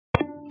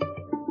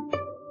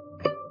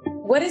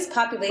What is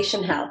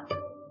population health?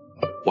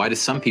 Why do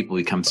some people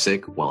become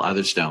sick while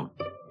others don't?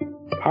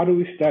 How do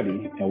we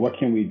study and what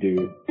can we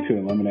do to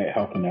eliminate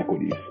health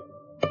inequities?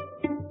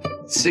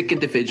 Sick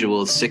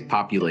Individuals, Sick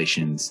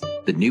Populations,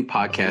 the new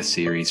podcast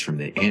series from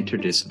the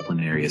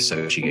Interdisciplinary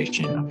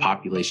Association of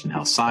Population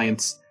Health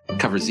Science,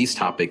 covers these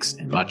topics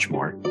and much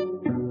more.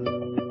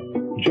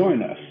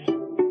 Join us.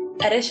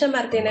 Arisha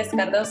Martinez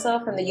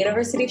Cardoso from the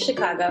University of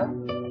Chicago.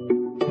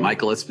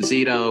 Michael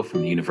Esposito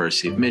from the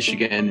University of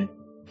Michigan.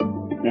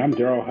 And I'm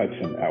Daryl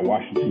Hudson at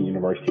Washington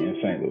University in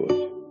St.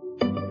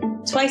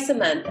 Louis. Twice a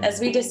month, as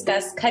we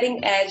discuss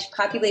cutting-edge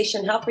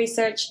population health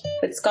research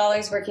with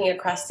scholars working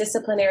across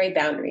disciplinary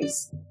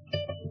boundaries.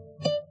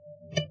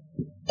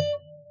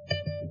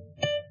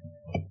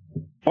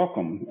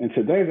 Welcome. In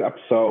today's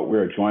episode,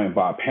 we're joined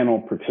by panel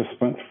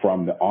participants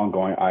from the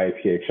ongoing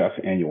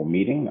IAPHS annual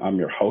meeting. I'm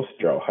your host,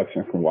 Daryl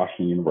Hudson from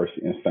Washington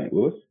University in St.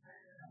 Louis.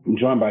 I'm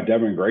joined by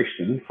Devin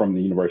Grayson from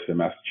the University of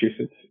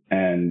Massachusetts,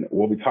 and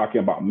we'll be talking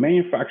about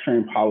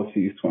manufacturing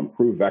policies to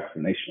improve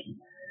vaccination.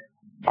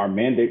 Are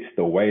mandates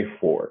the way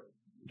forward?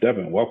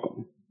 Devin,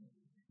 welcome.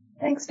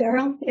 Thanks,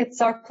 Daryl.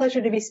 It's our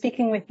pleasure to be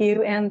speaking with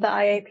you and the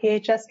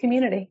IAPHS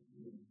community.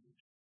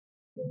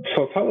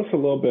 So tell us a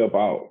little bit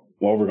about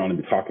what we're going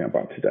to be talking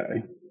about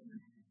today.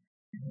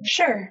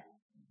 Sure.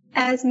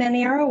 As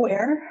many are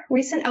aware,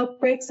 recent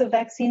outbreaks of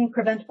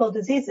vaccine-preventable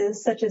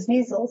diseases such as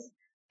measles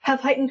have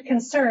heightened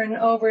concern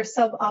over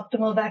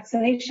suboptimal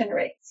vaccination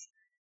rates.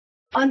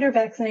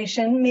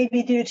 Under-vaccination may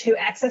be due to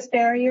access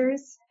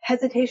barriers,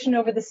 hesitation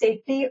over the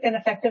safety and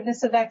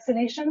effectiveness of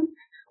vaccination,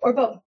 or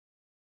both.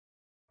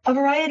 A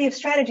variety of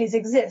strategies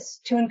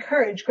exist to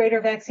encourage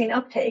greater vaccine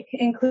uptake,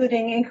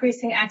 including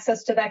increasing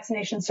access to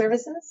vaccination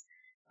services,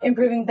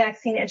 improving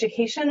vaccine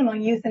education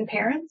among youth and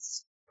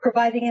parents,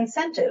 providing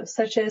incentives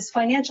such as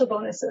financial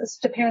bonuses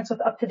to parents with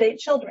up-to-date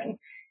children,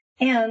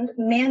 and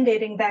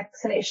mandating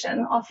vaccination,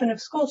 often of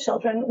school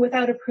children,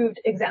 without approved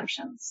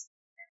exemptions.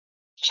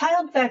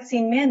 Child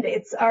vaccine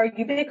mandates are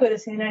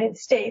ubiquitous in the United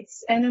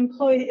States and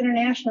employed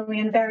internationally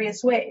in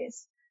various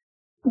ways.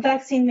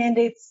 Vaccine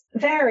mandates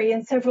vary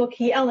in several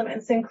key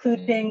elements,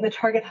 including the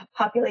target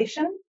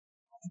population,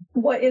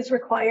 what is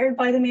required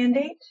by the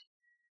mandate,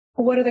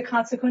 what are the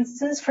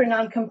consequences for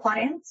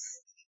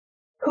noncompliance,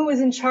 who is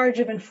in charge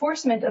of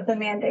enforcement of the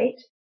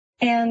mandate,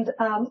 and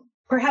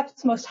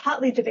perhaps most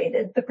hotly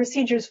debated, the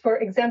procedures for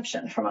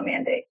exemption from a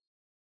mandate.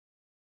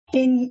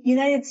 In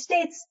United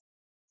States,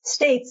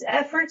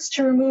 efforts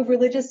to remove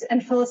religious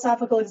and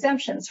philosophical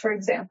exemptions, for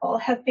example,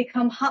 have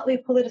become hotly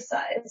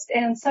politicized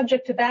and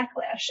subject to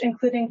backlash,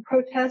 including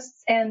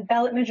protests and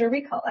ballot measure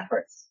recall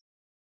efforts.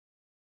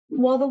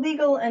 While the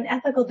legal and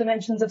ethical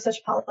dimensions of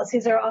such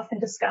policies are often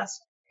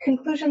discussed,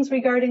 conclusions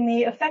regarding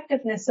the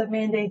effectiveness of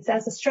mandates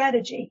as a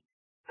strategy,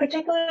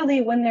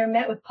 particularly when they're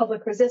met with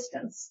public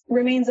resistance,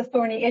 remains a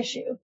thorny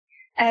issue,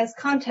 as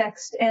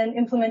context and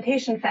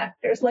implementation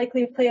factors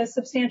likely play a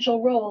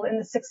substantial role in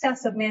the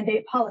success of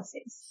mandate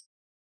policies.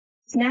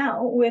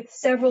 Now, with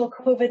several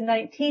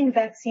COVID-19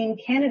 vaccine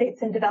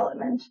candidates in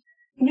development,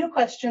 new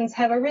questions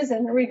have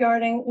arisen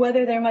regarding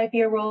whether there might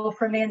be a role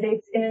for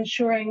mandates in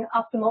ensuring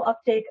optimal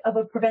uptake of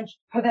a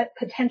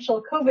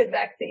potential COVID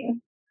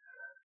vaccine.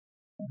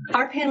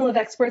 Our panel of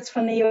experts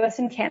from the U.S.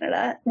 and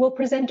Canada will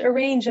present a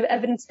range of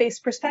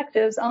evidence-based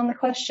perspectives on the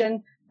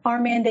question, are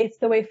mandates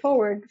the way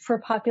forward for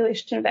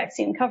population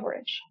vaccine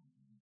coverage?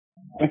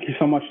 Thank you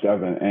so much,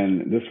 Devin.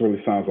 And this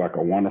really sounds like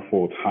a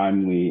wonderful,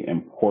 timely,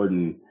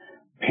 important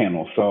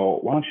panel. So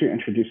why don't you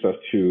introduce us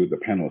to the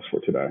panelists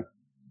for today?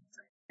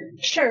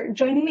 Sure.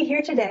 Joining me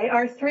here today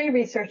are three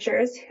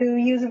researchers who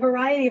use a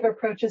variety of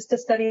approaches to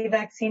study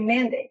vaccine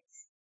mandates.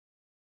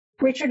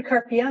 Richard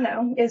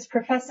Carpiano is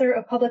professor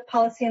of public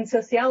policy and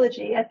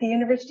sociology at the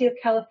University of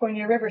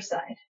California,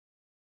 Riverside.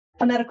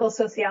 A medical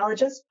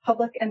sociologist,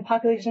 public and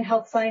population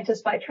health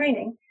scientist by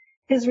training,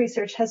 his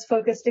research has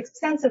focused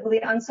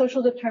extensively on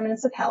social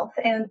determinants of health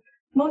and,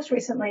 most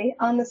recently,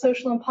 on the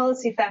social and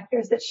policy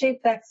factors that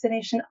shape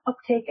vaccination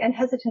uptake and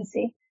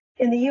hesitancy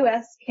in the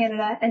U.S.,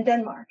 Canada, and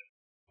Denmark,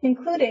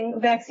 including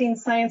vaccine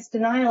science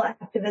denial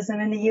activism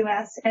in the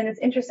U.S. and its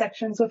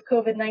intersections with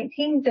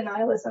COVID-19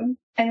 denialism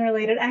and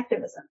related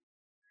activism.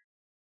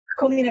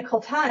 Kolina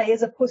Kultai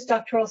is a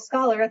postdoctoral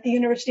scholar at the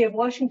University of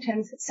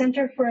Washington's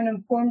Center for an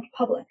Informed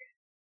Public.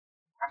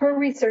 Her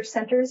research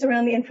centers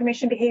around the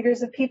information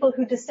behaviors of people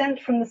who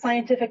dissent from the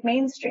scientific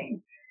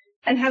mainstream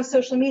and how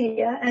social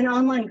media and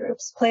online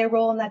groups play a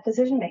role in that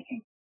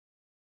decision-making.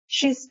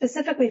 She's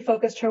specifically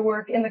focused her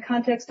work in the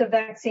context of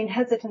vaccine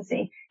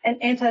hesitancy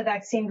and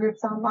anti-vaccine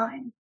groups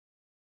online.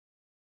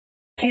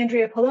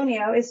 Andrea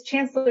Polonio is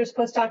Chancellor's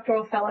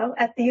postdoctoral fellow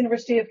at the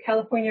University of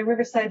California,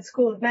 Riverside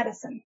School of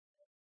Medicine.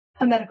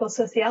 A medical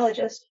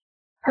sociologist,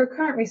 her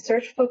current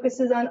research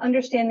focuses on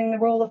understanding the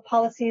role of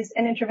policies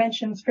and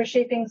interventions for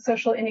shaping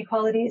social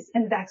inequalities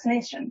and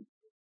vaccination.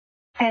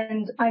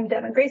 And I'm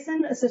Devin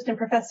Grayson, Assistant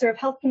Professor of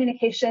Health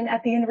Communication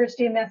at the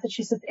University of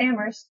Massachusetts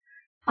Amherst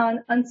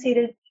on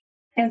unceded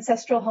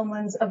ancestral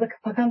homelands of the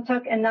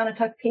Pocumtuck and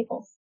Nonotuck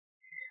peoples.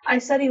 I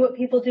study what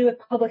people do with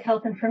public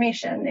health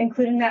information,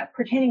 including that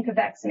pertaining to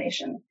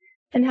vaccination,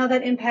 and how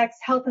that impacts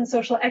health and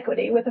social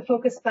equity with a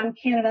focus on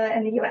Canada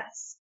and the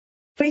U.S.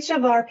 Each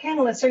of our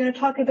panelists are going to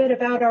talk a bit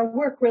about our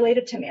work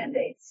related to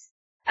mandates.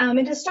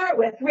 And to start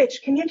with,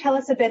 Rich, can you tell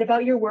us a bit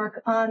about your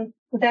work on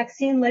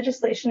vaccine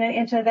legislation and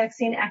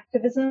anti-vaccine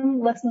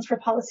activism, lessons for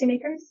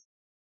policymakers?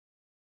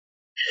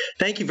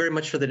 Thank you very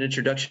much for that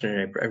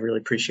introduction. I really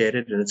appreciate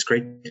it, and it's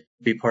great to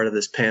be part of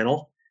this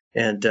panel.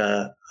 And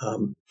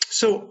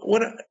so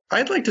what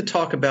I'd like to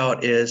talk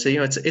about is,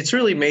 it's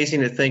really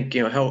amazing to think,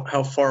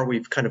 how far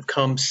we've kind of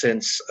come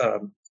since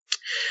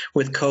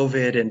with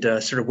COVID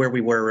and sort of where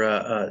we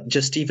were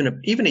just even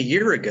a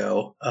year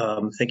ago,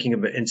 thinking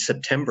of it in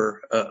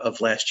September of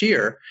last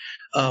year,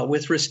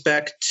 with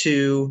respect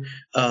to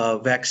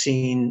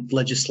vaccine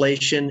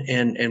legislation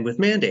and with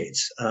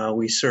mandates.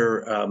 We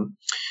saw,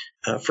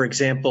 for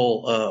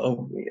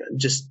example,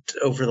 just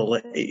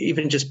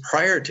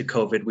prior to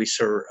COVID, we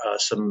saw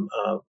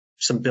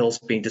some bills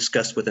being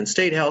discussed within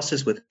state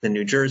houses, within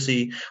New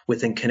Jersey,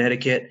 within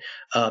Connecticut.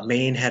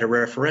 Maine had a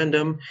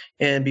referendum.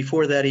 And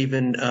before that,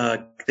 even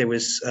there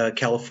was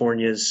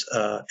California's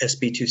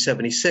SB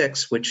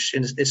 276, which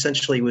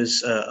essentially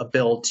was a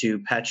bill to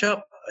patch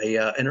up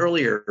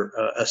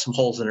some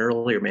holes in an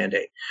earlier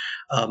mandate.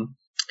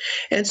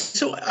 And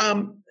so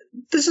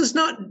this is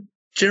not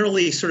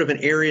generally sort of an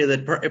area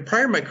that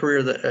prior in my career,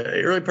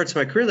 early parts of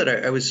my career, that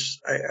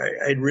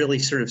I'd really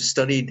sort of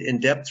studied in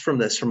depth from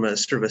a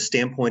sort of a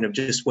standpoint of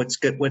just what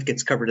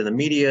gets covered in the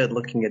media,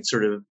 looking at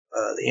sort of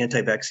the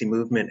anti-vaccine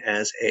movement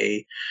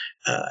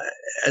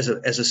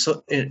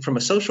from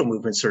a social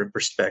movement sort of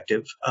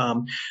perspective.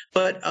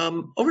 But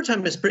over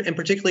time, and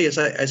particularly as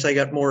I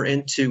got more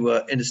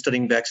into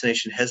studying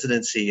vaccination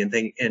hesitancy and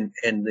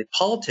the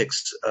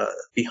politics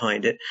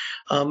behind it,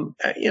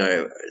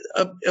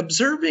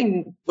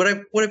 observing what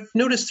I've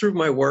noticed through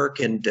my work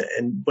and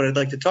what I'd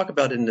like to talk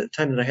about in the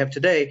time that I have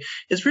today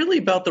is really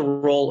about the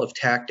role of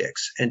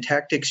tactics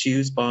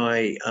used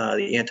by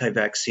the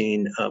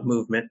anti-vaccine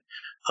movement.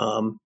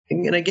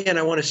 And again,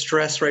 I want to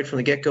stress right from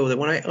the get-go that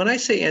when I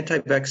say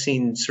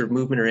anti-vaccine sort of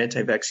movement or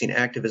anti-vaccine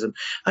activism,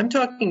 I'm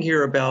talking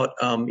here about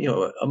a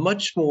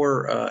much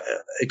more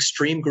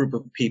extreme group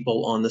of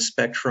people on the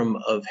spectrum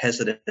of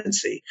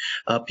hesitancy,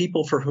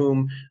 people for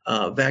whom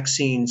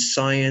vaccine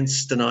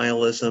science,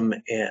 denialism,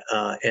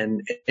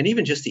 and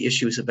even just the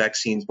issues of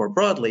vaccines more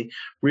broadly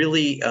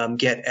really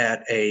get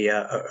at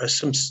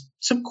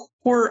some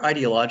core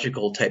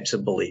ideological types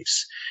of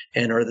beliefs,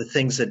 and are the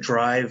things that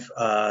drive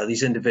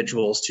these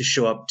individuals to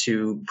show up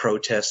to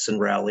protests and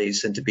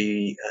rallies and to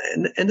be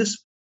and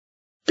this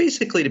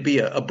basically to be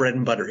a bread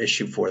and butter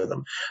issue for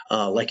them,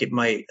 like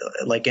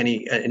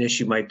an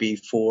issue might be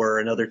for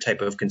another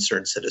type of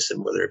concerned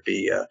citizen, whether it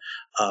be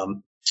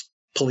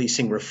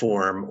policing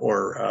reform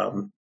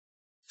or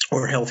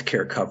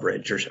healthcare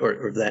coverage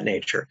or of that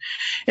nature.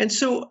 And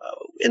so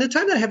in the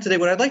time that I have today,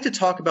 what I'd like to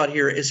talk about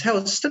here is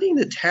how studying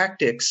the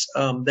tactics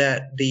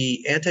that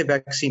the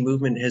anti-vaccine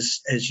movement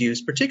has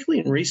used,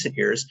 particularly in recent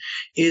years,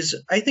 is,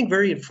 I think,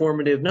 very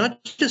informative,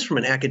 not just from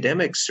an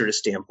academic sort of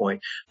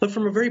standpoint, but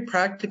from a very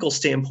practical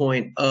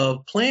standpoint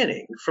of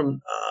planning.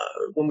 From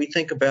when we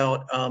think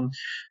about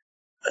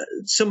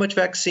so much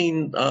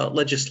vaccine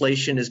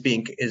legislation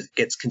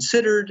gets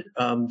considered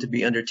to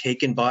be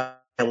undertaken by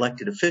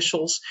elected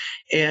officials,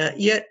 and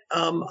yet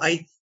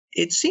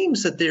it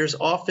seems that there's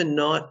often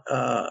not,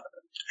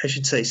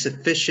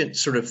 sufficient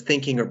sort of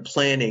thinking or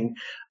planning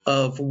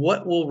of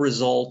what will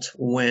result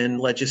when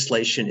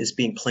legislation is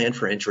being planned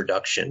for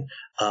introduction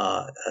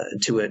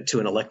to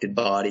an elected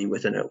body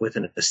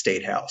within a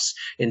state house,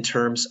 in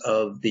terms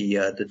of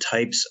the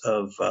types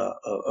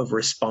of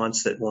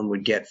response that one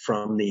would get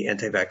from the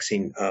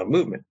anti-vaccine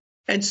movement.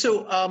 And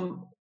so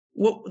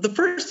well, the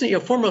first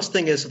foremost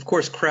thing is, of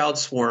course, crowd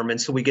swarm,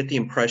 and so we get the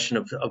impression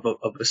of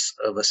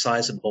a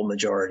sizable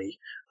majority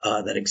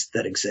that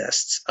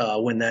exists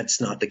when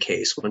that's not the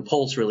case. When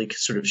polls really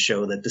sort of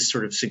show that this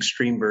sort of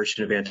extreme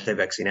version of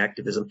anti-vaccine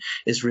activism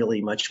is really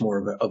much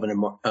more of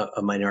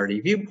a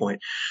minority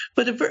viewpoint.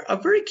 But a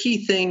very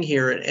key thing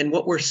here, and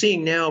what we're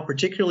seeing now,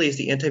 particularly as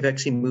the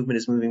anti-vaccine movement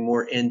is moving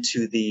more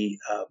into the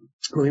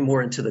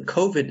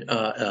COVID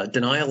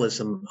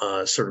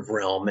denialism sort of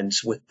realm, and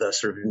with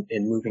sort of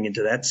in moving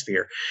into that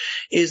sphere,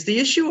 is the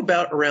issue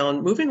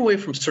around moving away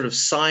from sort of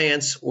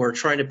science or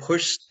trying to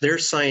push their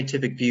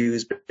scientific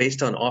views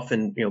based on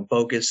often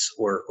bogus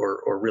or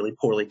really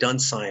poorly done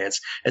science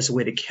as a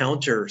way to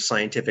counter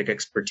scientific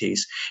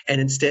expertise,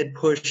 and instead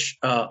push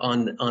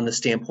on the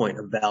standpoint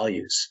of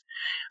values.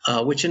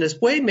 Which in this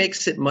way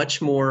makes it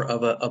much more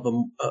of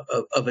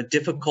a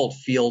difficult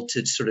field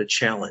to sort of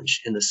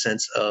challenge, in the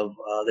sense of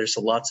there's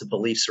lots of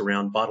beliefs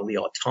around bodily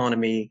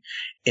autonomy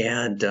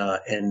and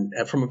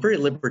from a very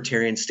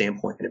libertarian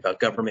standpoint about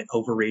government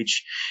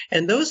overreach,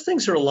 and those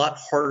things are a lot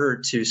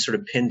harder to sort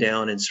of pin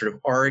down and sort of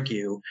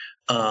argue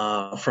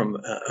from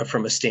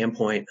a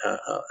standpoint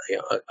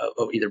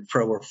of either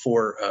pro or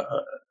for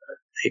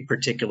a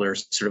particular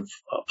sort of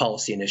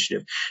policy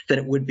initiative than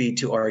it would be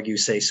to argue,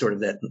 say, sort of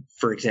that,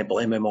 for example,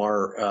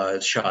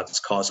 MMR shots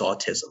cause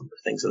autism,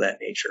 things of that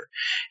nature.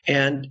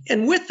 And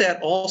with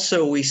that,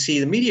 also, we see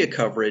the media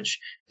coverage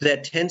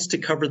that tends to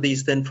cover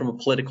these then from a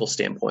political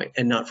standpoint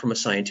and not from a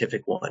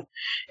scientific one.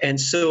 And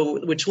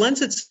so, which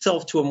lends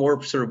itself to a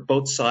more sort of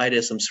both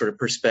sidism sort of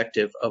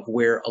perspective of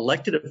where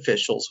elected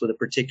officials with a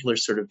particular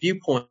sort of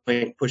viewpoint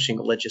pushing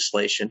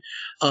legislation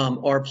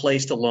are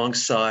placed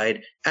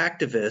alongside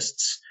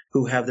activists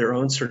who have their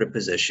own sort of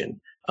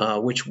position,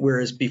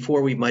 whereas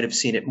before we might have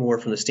seen it more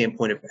from the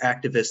standpoint of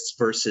activists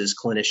versus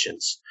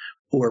clinicians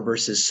or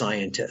versus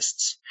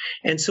scientists.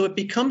 And so it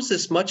becomes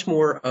this much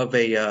more of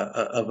a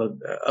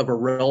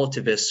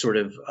relativist sort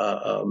of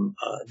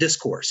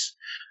discourse,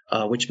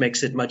 which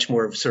makes it much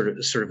more of sort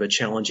of a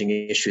challenging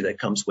issue that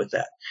comes with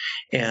that.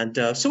 And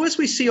so as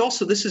we see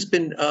also, this has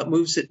been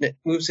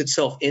moves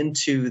itself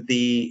into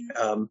the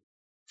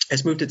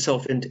has moved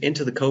itself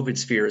into the COVID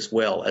sphere as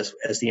well,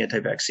 as the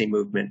anti-vaccine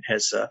movement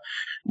has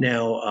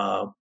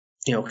now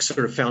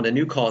sort of found a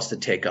new cause to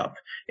take up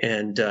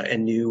and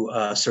new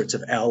sorts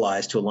of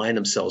allies to align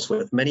themselves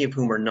with, many of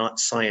whom are not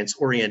science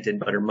oriented,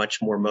 but are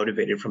much more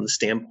motivated from the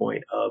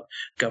standpoint of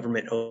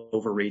government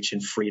overreach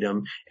and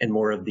freedom and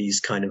more of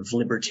these kind of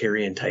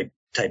libertarian type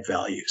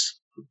values.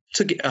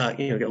 So,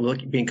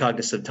 being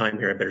cognizant of time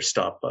here, I better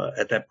stop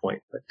at that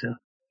point, but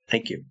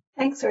thank you.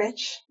 Thanks,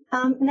 Rich.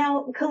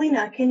 Now,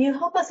 Kalina, can you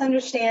help us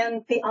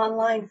understand the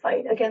online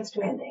fight against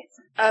mandates?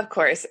 Of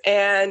course.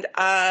 And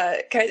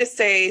can I just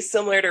say,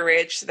 similar to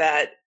Rich,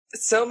 that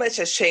so much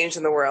has changed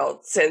in the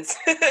world since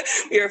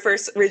we were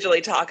first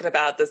originally talking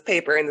about this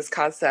paper and this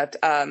concept.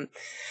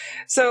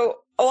 So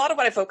a lot of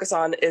what I focus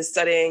on is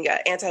studying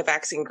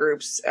anti-vaccine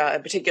groups,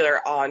 in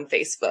particular on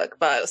Facebook,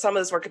 but some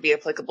of this work could be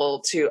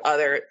applicable to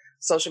other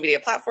social media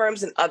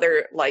platforms and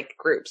other like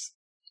groups.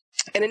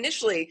 And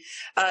initially,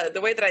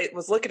 the way that I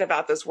was looking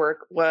about this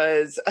work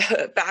was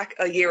back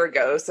a year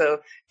ago. So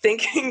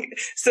thinking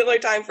similar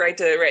time frame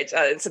to Rich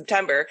in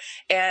September,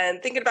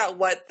 and thinking about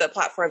what the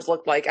platforms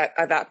looked like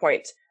at that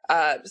point.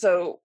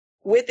 So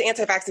with the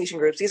anti-vaccination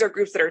groups, these are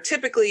groups that are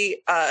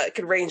typically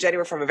can range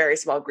anywhere from a very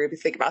small group, you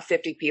think about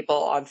 50 people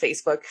on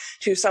Facebook,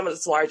 to some of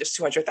as large as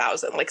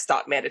 200,000, like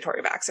Stop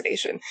Mandatory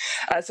Vaccination.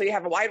 So you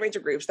have a wide range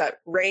of groups that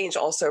range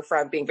also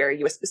from being very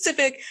U.S.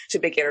 specific to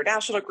big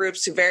international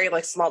groups to very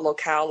like small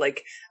locale,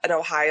 like an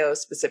Ohio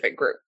specific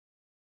group.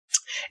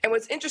 And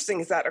what's interesting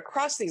is that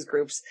across these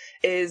groups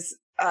is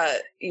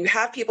you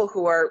have people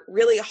who are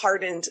really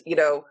hardened,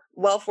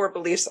 well-formed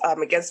beliefs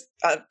against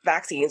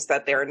vaccines,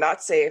 that they're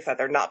not safe, that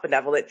they're not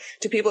benevolent,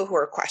 to people who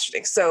are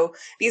questioning. So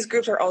these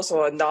groups are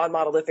also a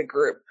non-monolithic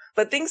group,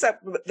 but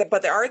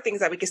there are things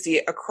that we can see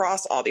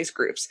across all these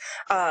groups.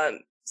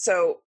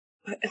 So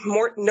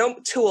no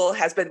tool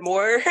has been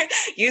more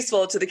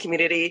useful to the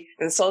community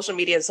than social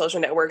media and social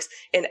networks,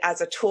 and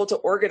as a tool to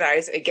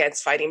organize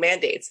against fighting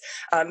mandates.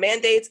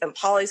 Mandates and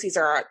policies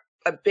are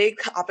a big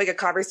topic of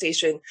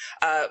conversation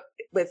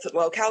with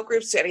locale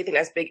groups to anything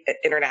that's big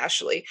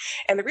internationally.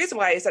 And the reason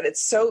why is that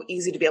it's so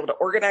easy to be able to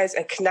organize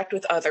and connect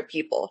with other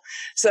people.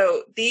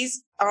 So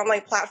these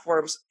online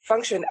platforms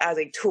function as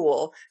a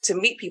tool to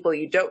meet people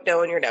you don't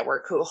know in your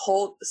network who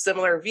hold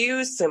similar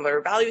views,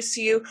 similar values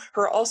to you,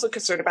 who are also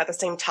concerned about the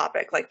same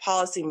topic, like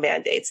policy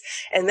mandates.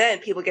 And then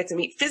people get to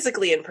meet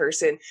physically in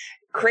person,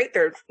 create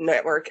their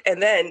network,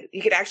 and then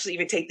you can actually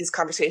even take these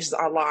conversations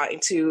online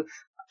to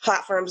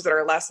platforms that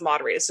are less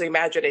moderated. So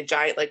imagine a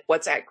giant like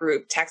WhatsApp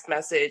group, text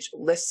message,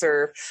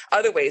 listserv,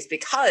 other ways,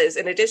 because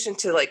in addition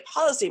to like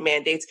policy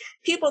mandates,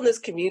 people in this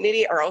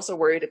community are also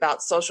worried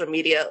about social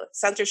media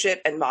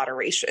censorship and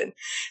moderation.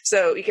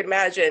 So you can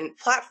imagine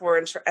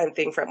platforms for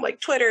anything from like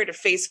Twitter to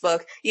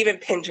Facebook, even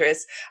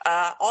Pinterest,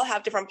 all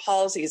have different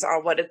policies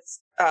on what it's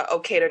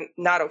okay to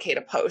not okay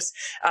to post.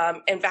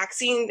 And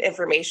vaccine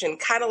information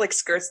kind of like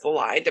skirts the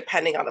line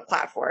depending on the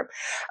platform.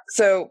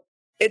 So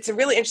it's a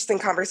really interesting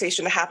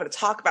conversation to have and to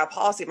talk about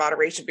policy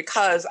moderation,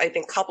 because I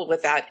think coupled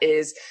with that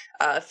is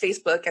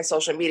Facebook and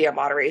social media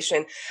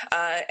moderation.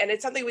 And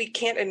it's something we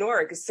can't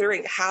ignore,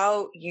 considering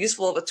how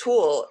useful of a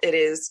tool it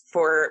is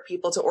for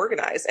people to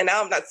organize. And now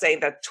I'm not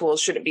saying that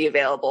tools shouldn't be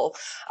available,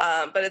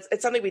 but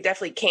it's something we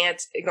definitely can't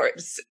ignore,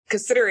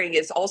 considering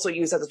it's also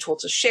used as a tool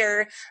to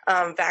share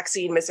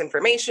vaccine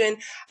misinformation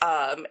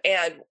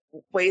and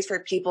ways for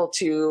people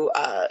to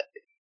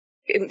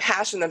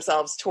impassion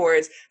themselves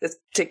towards this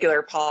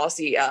particular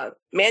policy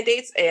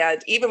mandates,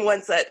 and even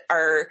ones that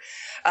are,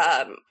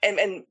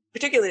 and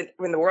particularly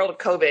in the world of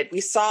COVID, we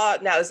saw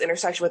now this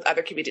intersection with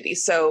other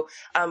communities. So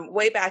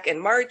way back in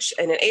March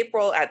and in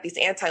April at these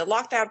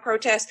anti-lockdown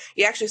protests,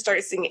 you actually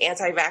started seeing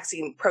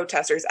anti-vaccine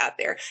protesters out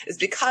there. It's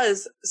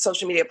because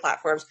social media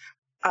platforms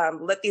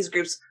let these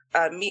groups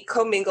meet,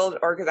 commingle, and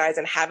organize,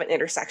 and have an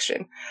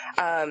intersection.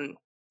 And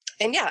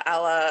yeah,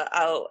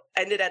 I'll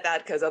end it at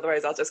that, because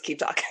otherwise I'll just keep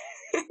talking.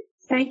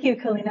 Thank you,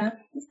 Kalina.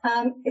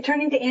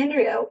 Turning to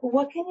Andrea,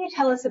 what can you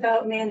tell us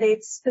about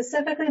mandates,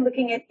 specifically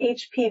looking at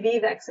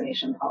HPV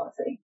vaccination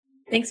policy?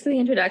 Thanks for the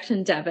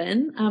introduction,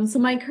 Devin. So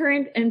my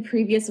current and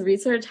previous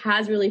research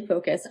has really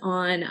focused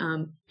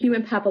on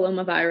human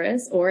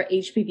papillomavirus, or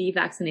HPV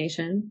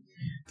vaccination.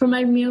 For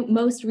my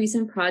most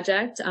recent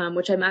project,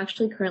 which I'm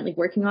actually currently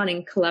working on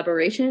in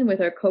collaboration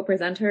with our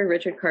co-presenter,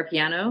 Richard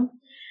Carpiano,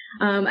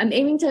 I'm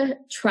aiming to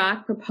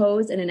track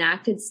proposed and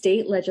enacted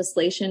state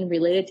legislation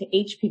related to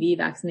HPV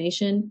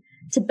vaccination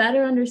to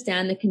better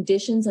understand the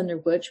conditions under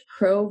which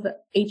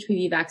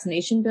pro-HPV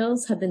vaccination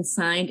bills have been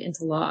signed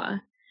into law.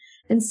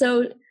 And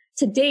so,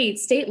 to date,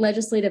 state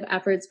legislative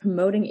efforts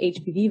promoting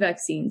HPV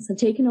vaccines have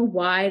taken a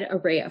wide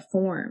array of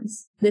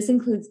forms. This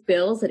includes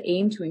bills that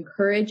aim to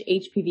encourage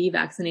HPV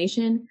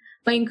vaccination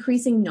by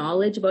increasing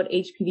knowledge about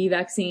HPV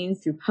vaccines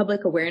through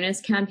public awareness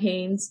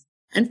campaigns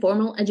and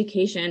formal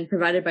education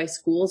provided by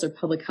schools or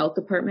public health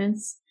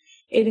departments.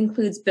 It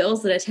includes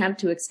bills that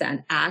attempt to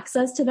expand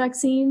access to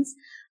vaccines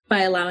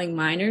by allowing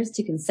minors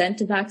to consent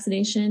to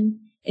vaccination,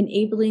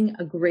 enabling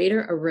a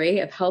greater array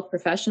of health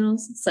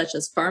professionals, such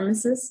as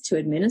pharmacists, to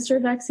administer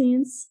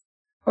vaccines,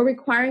 or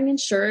requiring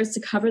insurers to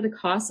cover the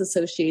costs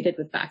associated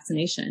with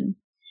vaccination.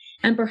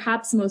 And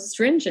perhaps most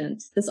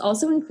stringent, this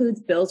also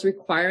includes bills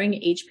requiring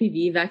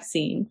HPV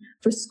vaccine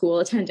for school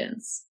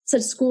attendance.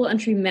 Such school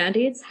entry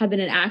mandates have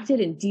been enacted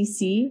in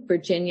DC,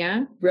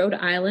 Virginia, Rhode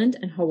Island,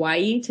 and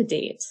Hawaii to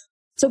date.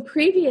 So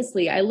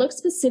previously, I looked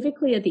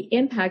specifically at the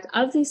impact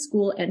of these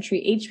school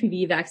entry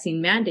HPV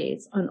vaccine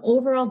mandates on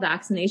overall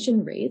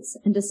vaccination rates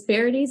and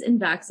disparities in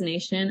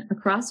vaccination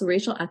across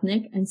racial,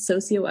 ethnic, and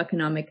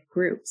socioeconomic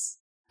groups.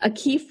 A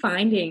key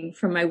finding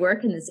from my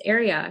work in this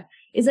area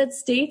is that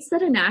states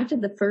that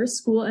enacted the first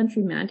school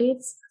entry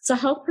mandates saw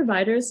health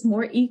providers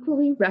more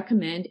equally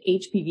recommend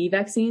HPV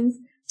vaccines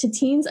to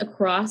teens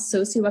across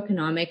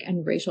socioeconomic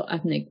and racial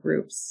ethnic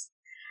groups.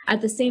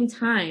 At the same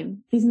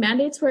time, these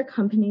mandates were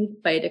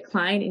accompanied by a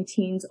decline in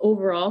teens'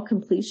 overall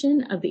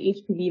completion of the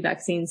HPV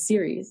vaccine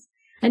series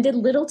and did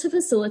little to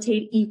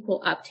facilitate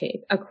equal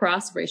uptake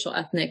across racial,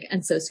 ethnic,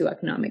 and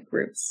socioeconomic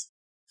groups.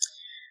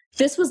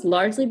 This was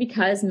largely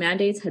because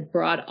mandates had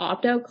broad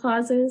opt-out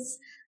clauses,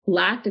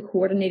 lacked a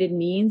coordinated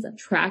means of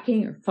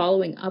tracking or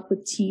following up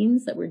with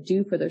teens that were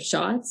due for their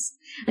shots,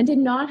 and did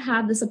not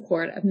have the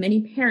support of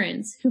many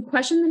parents who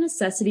questioned the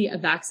necessity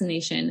of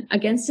vaccination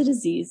against a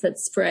disease that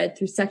spread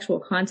through sexual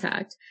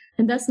contact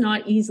and thus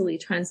not easily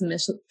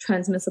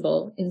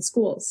transmissible in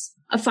schools.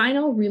 A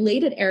final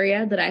related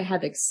area that I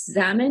have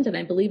examined and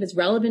I believe is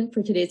relevant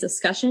for today's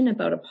discussion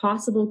about a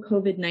possible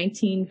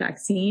COVID-19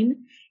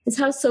 vaccine is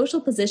how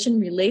social position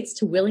relates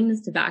to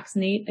willingness to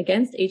vaccinate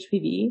against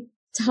HPV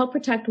to help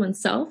protect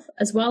oneself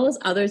as well as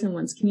others in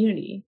one's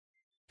community.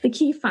 The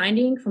key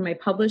finding from my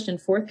published and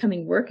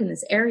forthcoming work in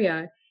this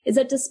area is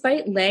that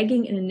despite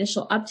lagging in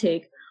initial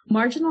uptake,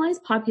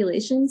 marginalized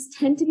populations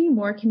tend to be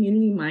more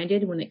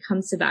community-minded when it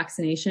comes to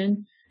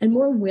vaccination and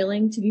more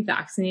willing to be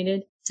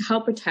vaccinated to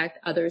help protect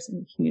others in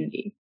the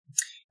community.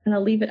 And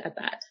I'll leave it at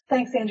that.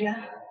 Thanks,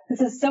 Andrea.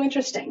 This is so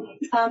interesting.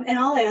 And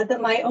I'll add that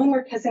my own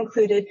work has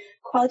included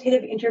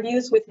qualitative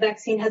interviews with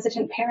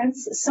vaccine-hesitant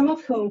parents, some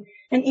of whom,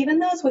 and even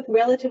those with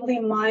relatively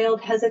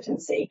mild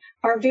hesitancy,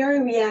 are very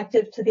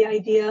reactive to the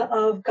idea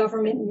of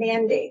government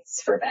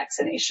mandates for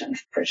vaccination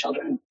for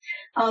children,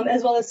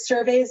 as well as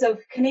surveys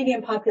of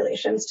Canadian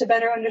populations to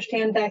better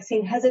understand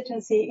vaccine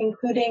hesitancy,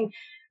 including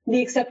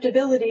the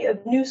acceptability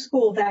of new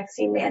school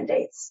vaccine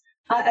mandates,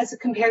 as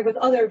compared with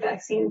other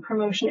vaccine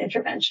promotion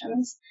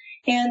interventions,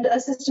 and a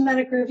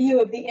systematic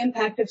review of the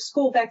impact of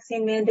school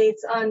vaccine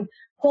mandates on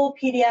whole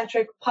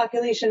pediatric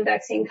population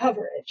vaccine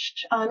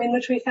coverage, in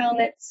which we found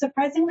that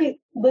surprisingly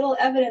little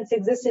evidence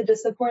existed to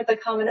support the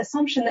common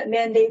assumption that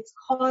mandates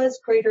cause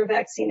greater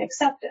vaccine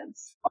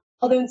acceptance.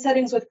 Although in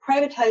settings with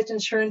privatized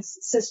insurance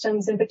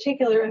systems in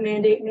particular, a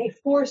mandate may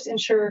force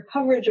insurer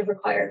coverage of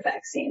required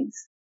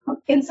vaccines.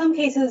 In some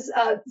cases,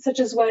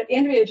 such as what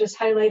Andrea just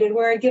highlighted,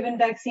 where a given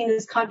vaccine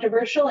is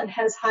controversial and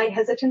has high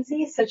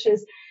hesitancy, such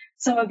as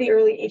some of the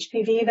early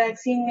HPV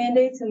vaccine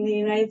mandates in the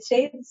United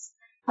States,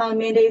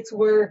 mandates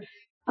were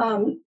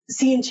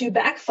seen to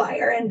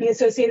backfire and be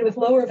associated with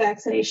lower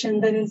vaccination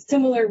than in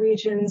similar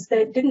regions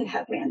that didn't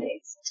have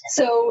mandates.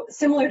 So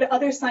similar to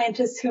other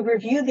scientists who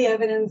reviewed the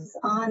evidence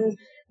on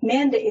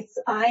mandates,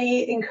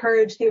 I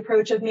encourage the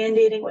approach of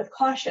mandating with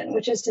caution,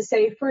 which is to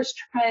say first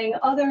trying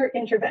other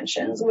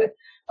interventions with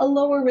a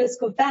lower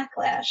risk of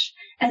backlash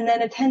and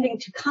then attending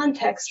to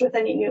context with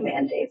any new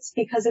mandates,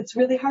 because it's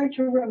really hard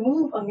to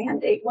remove a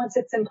mandate once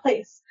it's in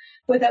place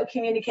without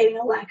communicating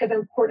a lack of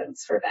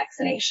importance for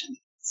vaccination.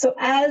 So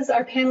as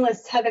our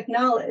panelists have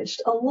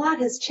acknowledged, a lot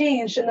has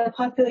changed in the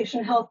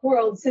population health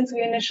world since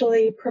we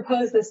initially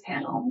proposed this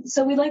panel.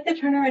 So we'd like to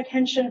turn our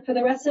attention for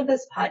the rest of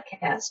this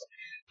podcast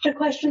to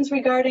questions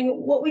regarding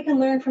what we can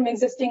learn from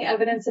existing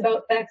evidence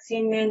about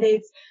vaccine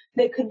mandates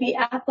that could be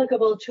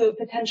applicable to a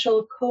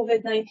potential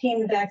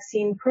COVID-19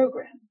 vaccine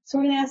program. So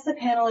we're going to ask the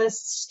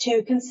panelists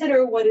to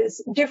consider what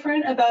is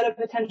different about a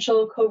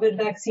potential COVID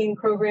vaccine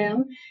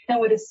program and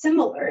what is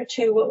similar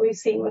to what we've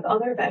seen with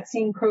other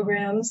vaccine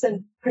programs,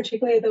 and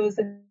particularly those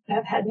that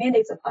have had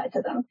mandates applied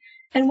to them.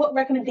 and what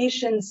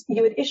recommendations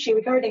you would issue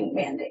regarding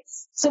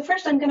mandates. So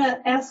first, I'm going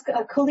to ask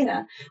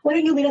Kalina, why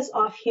don't you lead us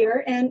off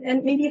here, and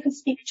maybe you can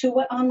speak to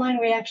what online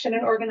reaction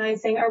and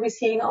organizing are we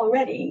seeing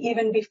already,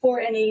 even before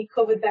any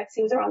COVID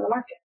vaccines are on the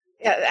market?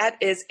 Yeah, that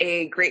is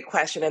a great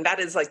question, and that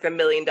is like the $1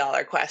 million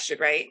question,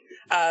 right?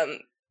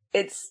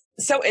 It's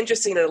so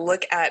interesting to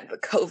look at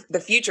the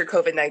future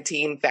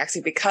COVID-19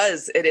 vaccine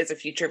because it is a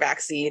future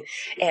vaccine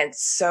and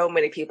so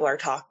many people are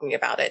talking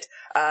about it,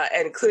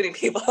 including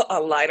people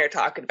online are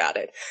talking about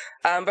it.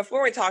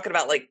 Before we're talking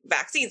about like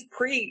vaccines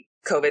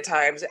pre-COVID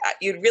times,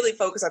 you'd really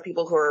focus on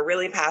people who are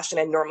really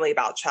passionate normally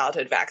about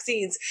childhood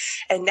vaccines.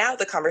 And now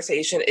the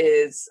conversation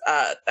is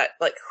that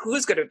like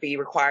who's going to be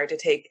required to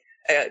take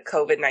a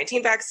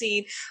COVID-19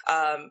 vaccine?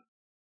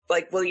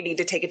 Like, will you need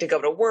to take it to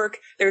go to work?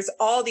 There's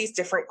all these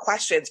different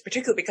questions,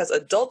 particularly because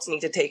adults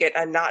need to take it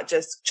and not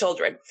just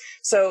children.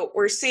 So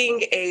we're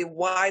seeing a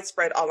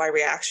widespread online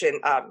reaction,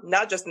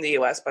 not just in the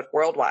US, but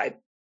worldwide,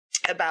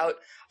 about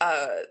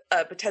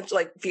potential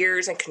like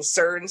fears and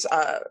concerns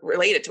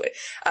related to it.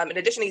 In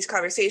addition to these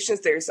conversations,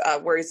 there's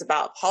worries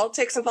about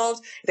politics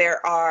involved.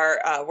 There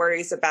are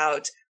worries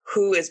about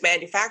who is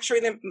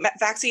manufacturing the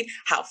vaccine,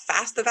 how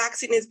fast the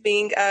vaccine is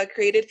being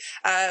created,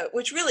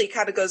 which really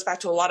kind of goes back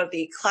to a lot of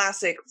the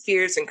classic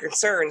fears and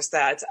concerns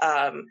that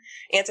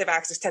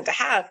anti-vaxxers tend to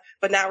have,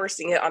 but now we're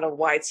seeing it on a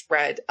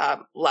widespread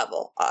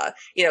level.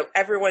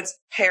 Everyone's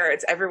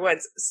parents,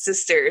 everyone's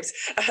sisters,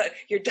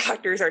 your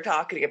doctors are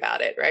talking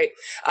about it, right?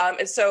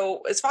 And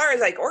so as far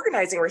as like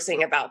organizing we're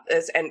seeing about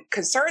this and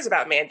concerns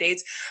about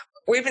mandates,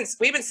 We've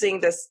been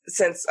seeing this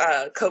since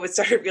COVID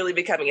started really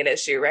becoming an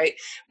issue, right?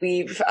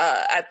 We've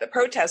at the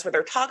protests where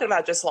they're talking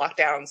about just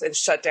lockdowns and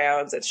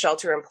shutdowns and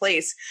shelter in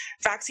place,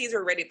 vaccines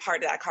were already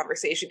part of that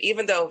conversation,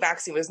 even though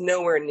vaccine was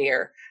nowhere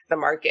near the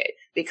market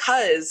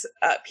because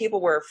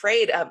people were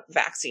afraid of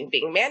vaccine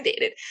being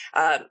mandated.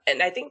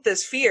 And I think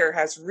this fear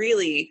has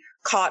really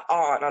caught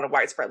on a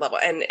widespread level,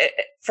 and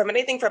from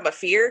anything from a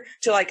fear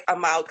to like a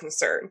mild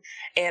concern.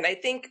 And I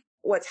think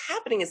what's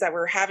happening is that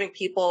we're having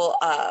people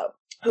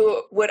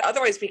who would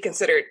otherwise be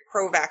considered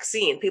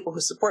pro-vaccine, people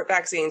who support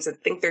vaccines and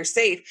think they're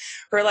safe,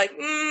 who are like,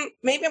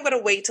 maybe I'm going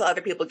to wait till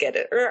other people get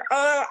it. Or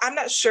I'm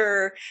not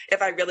sure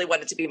if I really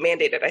want it to be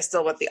mandated. I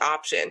still want the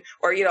option.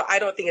 Or, I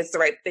don't think it's the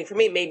right thing for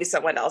me. Maybe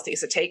someone else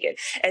needs to take it.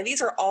 And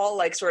these are all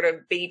like sort of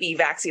baby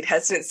vaccine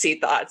hesitancy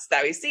thoughts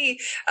that we see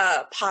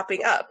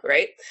popping up,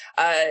 right?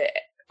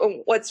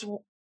 What's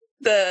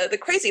the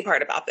crazy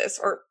part about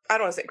this, or I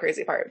don't want to say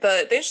crazy part,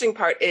 the interesting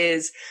part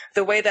is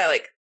the way that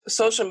like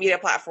social media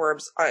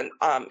platforms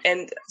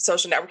and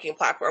social networking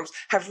platforms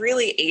have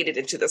really aided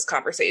into this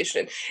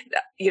conversation.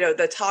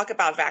 The talk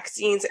about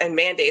vaccines and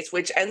mandates,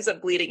 which ends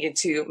up bleeding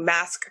into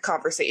mask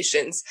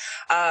conversations,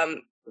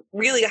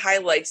 really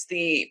highlights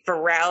the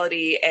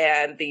virality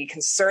and the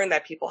concern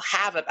that people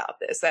have about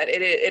this, that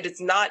it is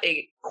not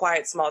a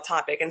quiet, small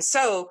topic. And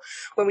so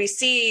when we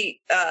see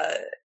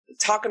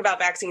talking about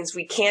vaccines,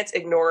 we can't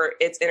ignore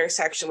its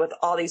intersection with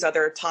all these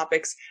other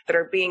topics that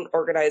are being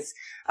organized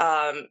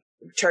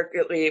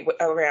particularly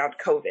around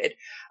COVID.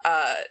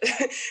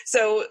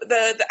 So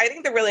I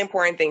think the really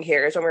important thing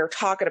here is when we're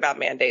talking about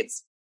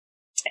mandates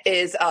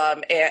is,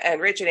 and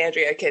Rich and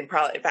Andrea can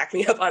probably back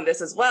me up on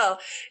this as well,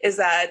 is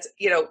that,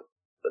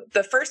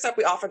 the first step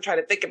we often try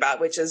to think about,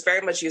 which is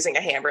very much using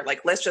a hammer,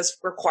 like let's just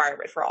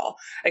require it for all.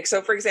 Like,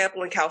 so for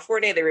example, in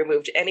California, they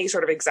removed any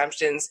sort of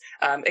exemptions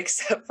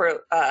except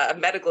for a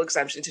medical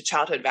exemption to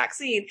childhood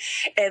vaccine.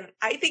 And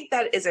I think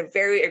that is a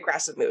very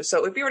aggressive move.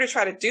 So if we were to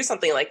try to do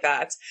something like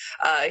that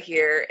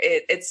here,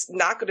 it's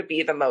not going to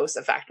be the most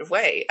effective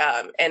way.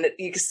 And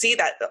you can see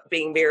that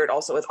being mirrored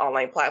also with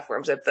online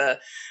platforms. If the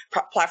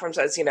platform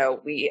says,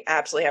 we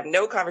absolutely have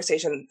no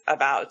conversation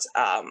about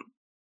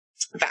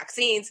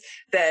vaccines,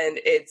 then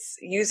it's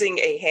using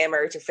a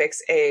hammer to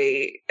fix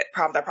a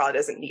problem that probably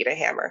doesn't need a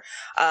hammer.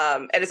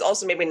 And it's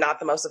also maybe not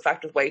the most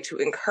effective way to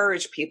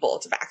encourage people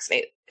to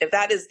vaccinate. If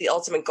that is the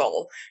ultimate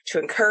goal, to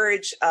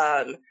encourage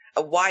a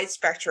wide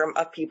spectrum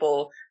of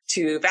people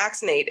to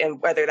vaccinate,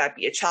 and whether that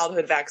be a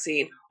childhood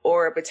vaccine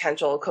or a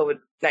potential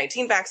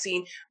COVID-19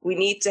 vaccine, we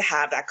need to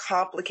have that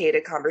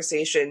complicated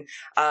conversation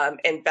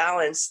and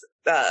balance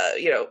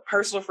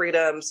personal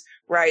freedoms,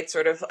 rights,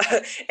 sort of,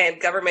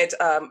 and government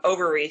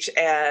overreach,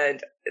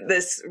 and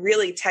this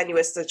really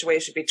tenuous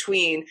situation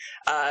between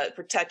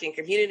protecting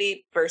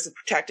community versus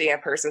protecting a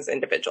person's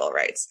individual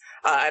rights.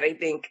 And I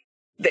think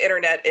the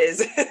internet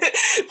is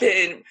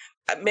been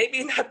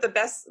maybe not the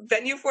best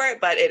venue for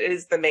it, but it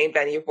is the main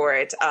venue for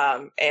it.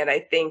 And I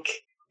think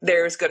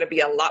there's going to be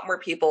a lot more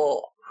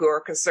people who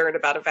are concerned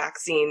about a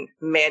vaccine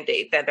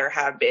mandate than there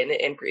have been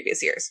in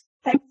previous years.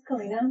 Thanks,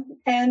 Kalina.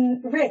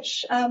 And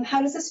Rich,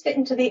 how does this fit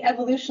into the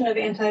evolution of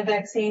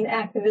anti-vaccine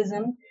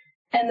activism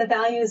and the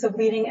values of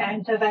leading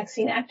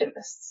anti-vaccine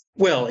activists?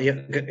 Well,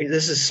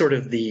 this is sort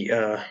of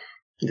the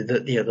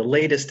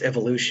latest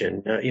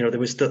evolution.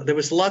 There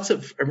was lots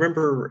of. I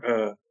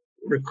remember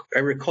I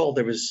recall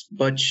there was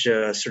much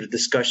sort of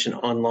discussion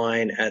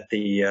online at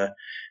the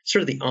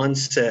sort of the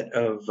onset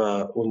of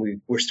when we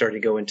were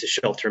starting to go into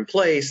shelter in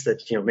place,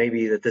 that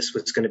maybe that this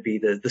was going to be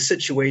the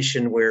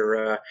situation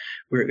where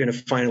we were going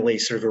to finally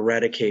sort of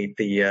eradicate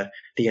the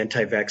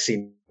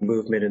anti-vaccine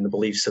movement and the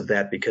beliefs of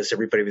that, because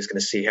everybody was going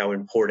to see how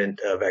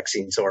important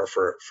vaccines are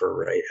for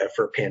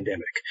a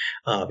pandemic.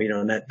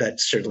 And that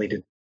certainly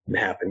didn't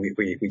happen.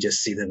 We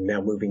just see them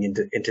now moving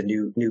into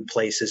new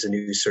places and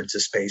new sorts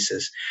of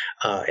spaces,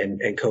 and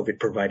COVID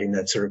providing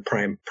that sort of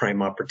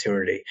prime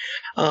opportunity.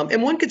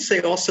 And one could say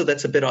also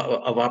that's a bit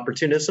of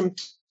opportunism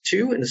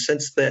too, in the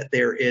sense that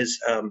there is,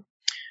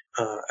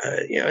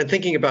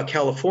 thinking about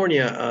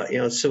California,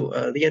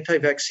 the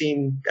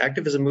anti-vaccine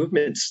activism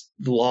movement's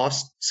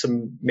lost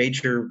some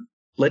major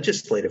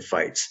legislative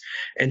fights,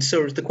 and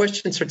so the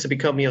question starts to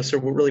become,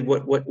 really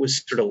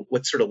what's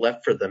sort of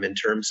left for them in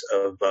terms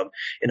of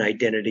an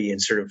identity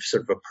and sort of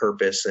a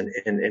purpose,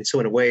 and so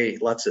in a way,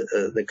 lots of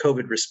the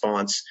COVID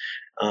response,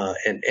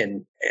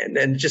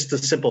 and just the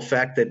simple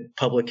fact that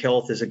public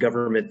health is a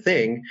government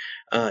thing,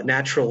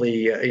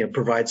 naturally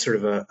provides sort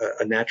of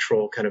a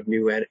natural kind of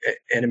new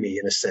enemy,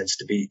 in a sense,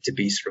 to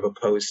be sort of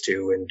opposed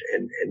to,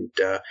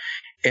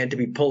 and to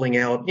be pulling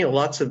out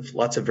lots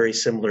of very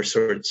similar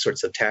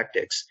sorts of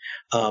tactics,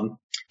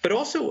 but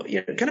also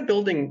kind of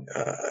building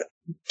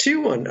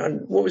too on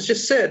what was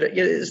just said,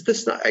 is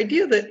this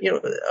idea that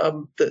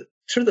the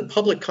sort of the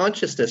public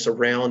consciousness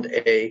around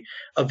a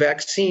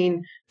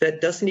vaccine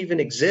that doesn't even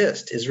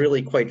exist is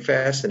really quite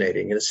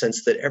fascinating, in a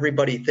sense that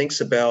everybody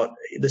thinks about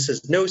this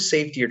as no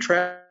safety or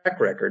track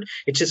record.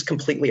 It's just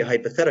completely a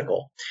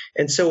hypothetical.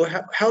 And so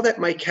how that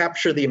might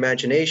capture the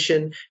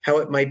imagination, how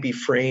it might be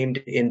framed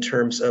in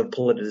terms of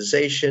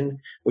politicization,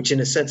 which in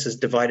a sense is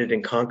divided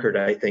and conquered,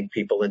 I think,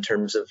 people in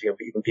terms of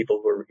even people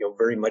who are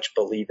very much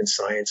believe in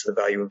science and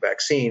the value of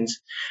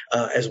vaccines,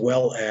 as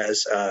well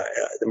as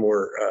the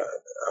more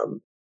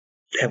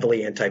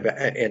heavily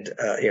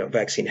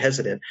vaccine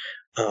hesitant,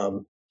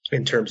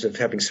 in terms of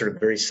having sort of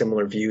very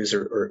similar views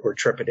or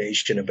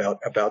trepidation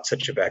about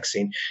such a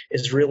vaccine,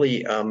 is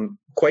really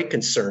quite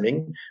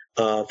concerning.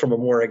 From a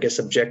more, I guess,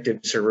 objective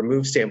sort of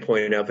removed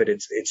standpoint of it,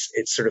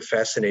 it's sort of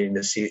fascinating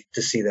to see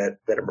that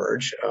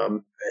emerge.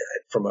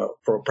 From a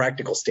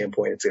practical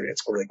standpoint,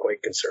 it's really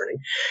quite concerning.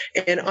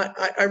 And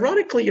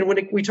ironically,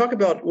 when we talk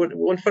about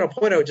one final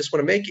point I would just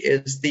want to make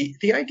is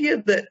the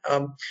idea that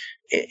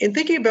in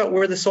thinking about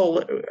where this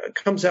all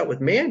comes out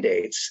with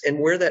mandates and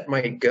where that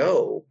might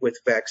go with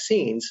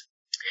vaccines,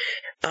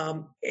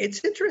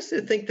 it's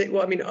interesting to think that,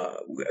 well, I mean,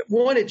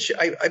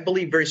 I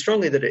believe very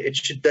strongly that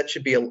that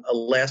should be a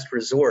last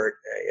resort,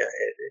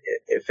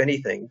 if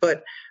anything.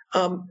 But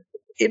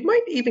it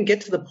might even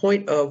get to the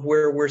point of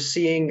where we're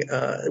seeing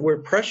where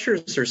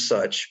pressures are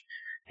such.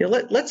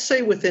 Let's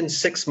say within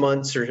 6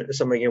 months or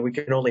something, we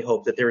can only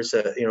hope that there's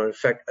an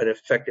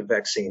effective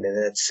vaccine and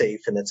that's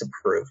safe and that's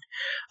approved.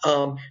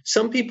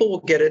 Some people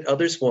will get it,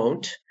 others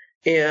won't.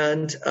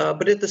 And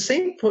but at the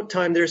same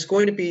time, there's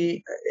going to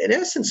be, in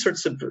essence,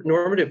 sorts of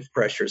normative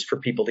pressures for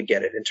people to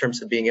get it in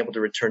terms of being able to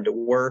return to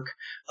work.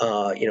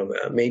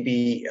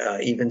 Maybe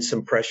even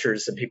some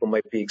pressures that people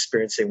might be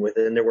experiencing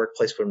within their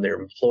workplace from their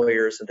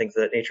employers and things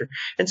of that nature.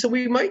 And so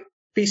we might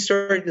be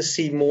starting to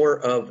see more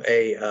of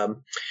a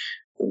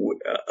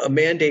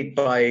mandate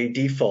by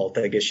default,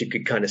 I guess you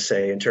could kind of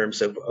say, in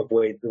terms of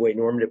the way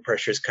normative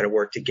pressures kind of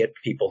work to get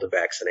people to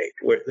vaccinate.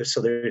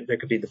 So there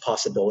could be the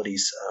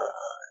possibilities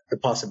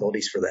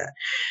for that.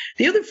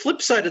 The other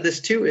flip side of this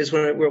too is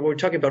when we're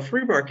talking about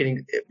free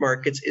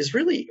markets is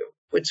really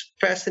what's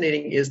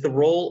fascinating is the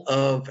role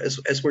of,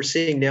 as we're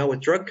seeing now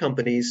with drug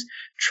companies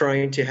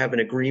trying to have an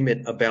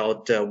agreement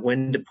about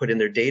when to put in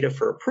their data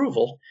for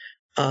approval,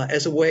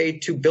 as a way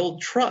to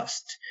build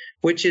trust,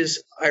 which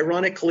is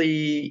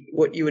ironically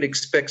what you would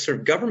expect sort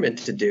of government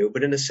to do.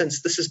 But in a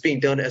sense, this is being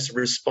done as a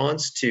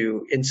response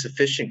to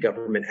insufficient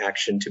government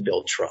action to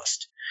build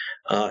trust.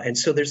 And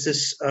so there's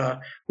this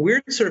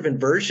weird sort of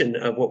inversion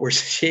of what we're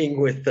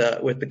seeing with the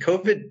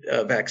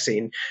COVID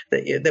vaccine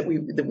that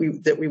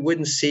we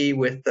wouldn't see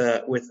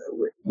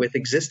with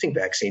existing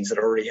vaccines that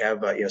already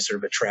have sort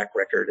of a track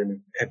record and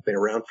have been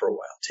around for a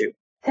while too.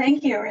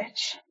 Thank you,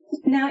 Rich.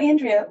 Now,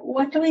 Andrea,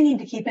 what do we need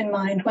to keep in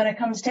mind when it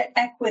comes to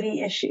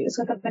equity issues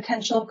with a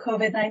potential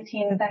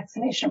COVID-19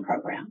 vaccination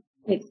program?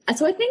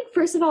 So I think,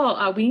 first of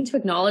all, we need to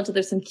acknowledge that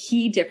there's some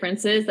key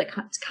differences that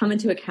come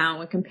into account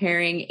when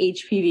comparing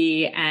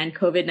HPV and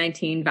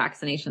COVID-19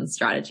 vaccination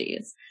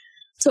strategies.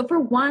 So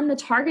for one, the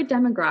target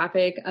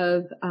demographic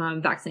of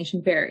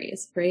vaccination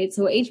varies, right?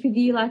 So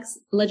HPV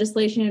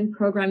legislation,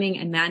 programming,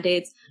 and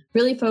mandates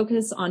really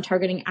focus on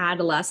targeting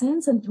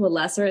adolescents and to a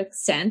lesser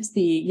extent,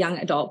 the young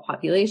adult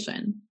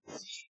population.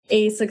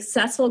 A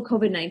successful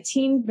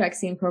COVID-19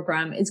 vaccine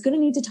program is going to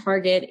need to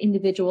target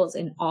individuals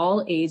in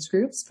all age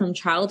groups from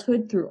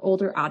childhood through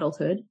older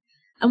adulthood,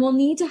 and will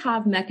need to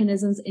have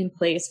mechanisms in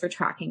place for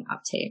tracking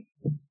uptake.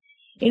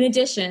 In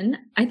addition,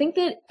 I think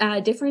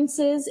that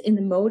differences in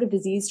the mode of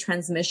disease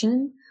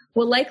transmission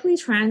will likely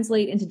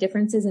translate into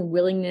differences in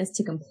willingness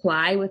to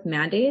comply with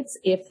mandates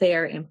if they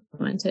are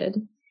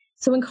implemented.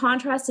 So in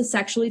contrast to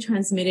sexually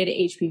transmitted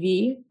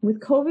HPV, with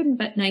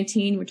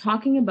COVID-19, we're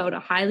talking about a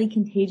highly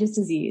contagious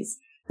disease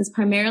that's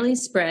primarily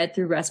spread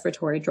through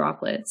respiratory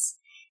droplets.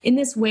 In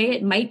this way,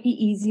 it might be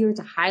easier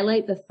to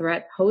highlight the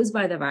threat posed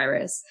by the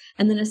virus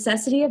and the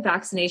necessity of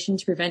vaccination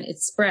to prevent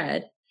its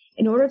spread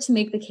in order to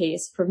make the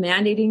case for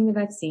mandating the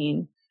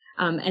vaccine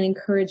and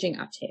encouraging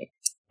uptake.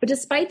 But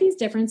despite these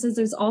differences,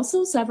 there's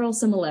also several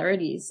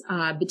similarities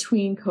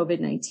between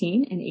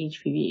COVID-19 and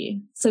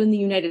HPV. So in the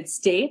United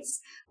States,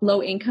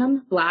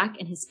 low-income, Black,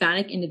 and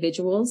Hispanic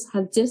individuals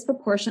have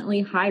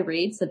disproportionately high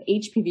rates of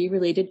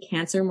HPV-related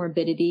cancer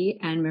morbidity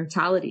and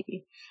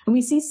mortality. And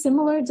we see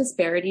similar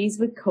disparities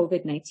with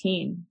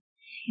COVID-19.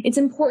 It's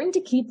important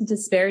to keep the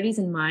disparities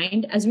in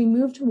mind as we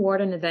move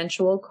toward an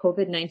eventual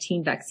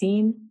COVID-19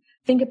 vaccine,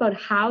 think about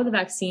how the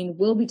vaccine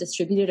will be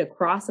distributed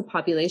across the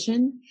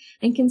population,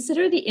 and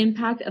consider the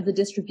impact of the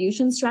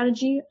distribution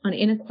strategy on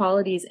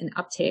inequalities in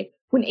uptake.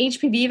 When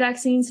HPV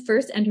vaccines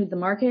first entered the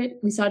market,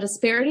 we saw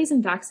disparities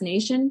in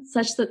vaccination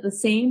such that the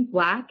same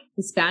Black,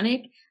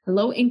 Hispanic, and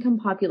low-income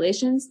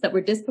populations that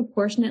were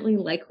disproportionately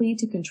likely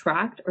to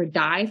contract or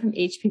die from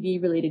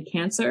HPV-related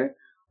cancer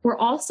were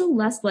also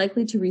less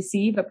likely to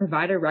receive a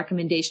provider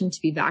recommendation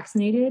to be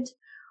vaccinated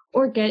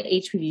or get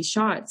HPV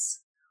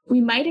shots.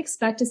 We might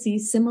expect to see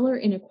similar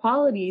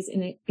inequalities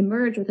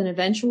emerge with an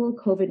eventual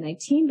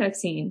COVID-19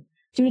 vaccine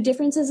due to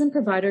differences in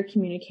provider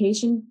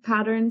communication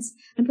patterns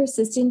and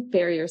persistent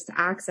barriers to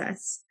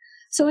access.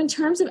 So in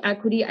terms of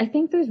equity, I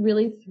think there's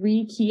really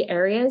three key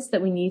areas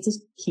that we need to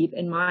keep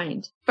in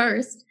mind.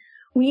 First,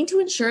 we need to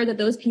ensure that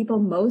those people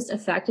most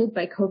affected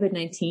by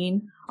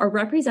COVID-19 are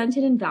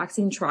represented in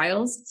vaccine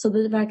trials so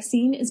that the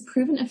vaccine is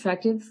proven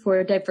effective for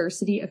a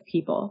diversity of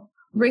people.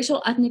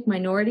 Racial ethnic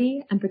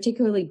minority, and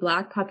particularly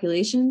Black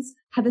populations,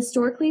 have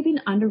historically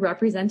been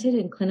underrepresented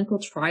in clinical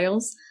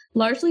trials,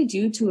 largely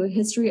due to a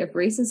history of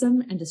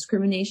racism and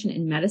discrimination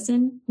in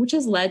medicine, which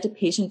has led to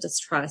patient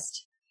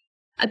distrust.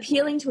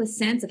 Appealing to a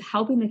sense of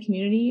helping the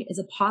community is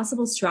a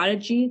possible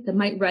strategy that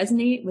might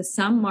resonate with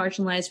some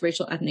marginalized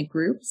racial ethnic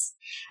groups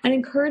and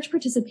encourage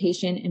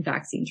participation in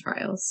vaccine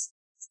trials.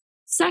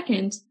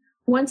 Second,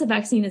 once a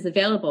vaccine is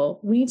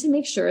available, we need to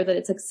make sure that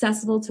it's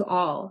accessible to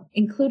all,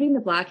 including the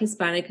Black,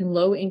 Hispanic, and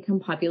low-income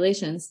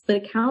populations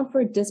that account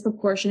for a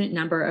disproportionate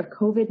number of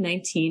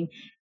COVID-19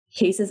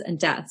 cases and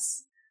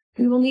deaths.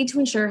 We will need to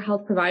ensure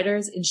health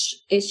providers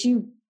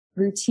issue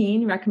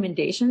routine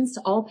recommendations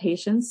to all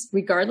patients,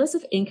 regardless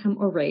of income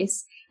or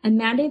race, and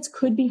mandates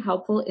could be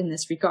helpful in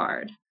this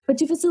regard. But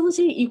to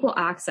facilitate equal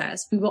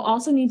access, we will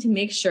also need to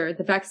make sure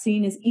the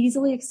vaccine is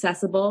easily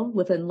accessible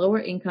within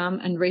lower income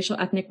and racial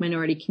ethnic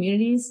minority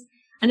communities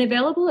and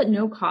available at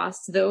no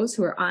cost to those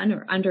who are un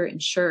or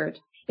underinsured.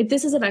 If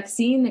this is a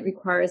vaccine that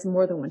requires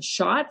more than one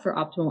shot for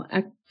optimal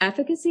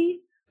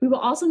efficacy, we will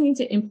also need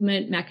to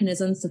implement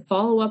mechanisms to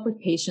follow up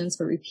with patients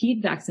for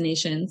repeat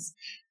vaccinations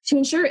to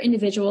ensure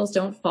individuals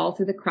don't fall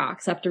through the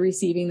cracks after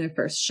receiving their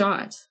first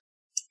shot.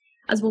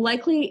 As we'll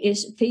likely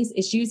face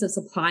issues of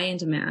supply and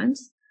demand,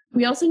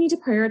 we also need to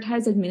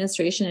prioritize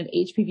administration of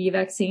HPV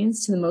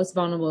vaccines to the most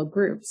vulnerable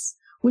groups,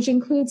 which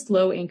includes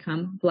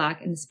low-income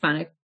Black and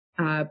Hispanic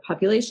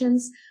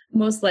populations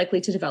most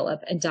likely to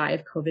develop and die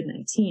of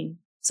COVID-19.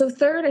 So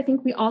third, I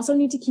think we also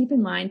need to keep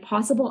in mind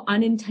possible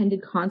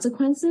unintended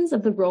consequences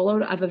of the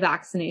rollout of a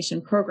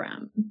vaccination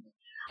program.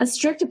 A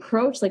strict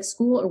approach like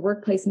school or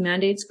workplace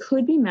mandates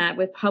could be met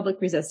with public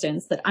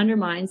resistance that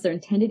undermines their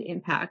intended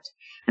impact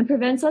and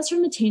prevents us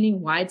from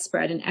attaining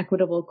widespread and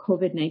equitable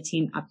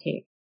COVID-19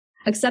 uptake.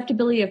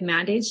 Acceptability of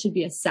mandates should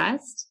be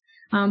assessed,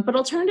 but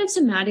alternatives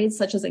to mandates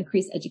such as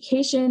increased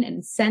education and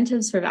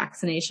incentives for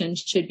vaccination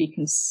should be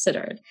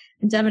considered.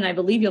 And Devin, I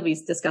believe you'll be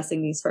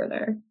discussing these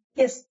further.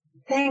 Yes,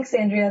 thanks,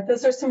 Andrea.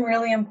 Those are some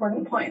really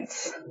important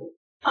points.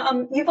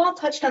 You've all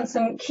touched on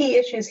some key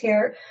issues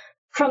here,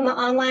 from the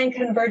online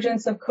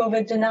convergence of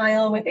COVID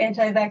denial with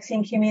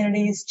anti-vaccine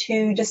communities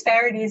to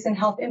disparities in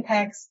health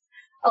impacts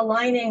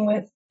aligning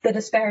with the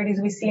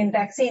disparities we see in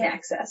vaccine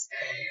access.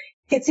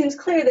 It seems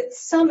clear that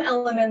some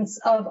elements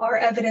of our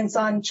evidence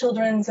on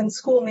children's and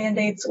school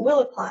mandates will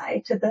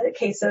apply to the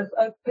case of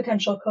a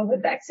potential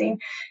COVID vaccine,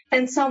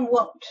 and some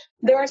won't.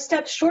 There are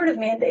steps short of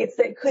mandates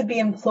that could be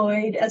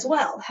employed as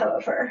well,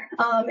 however,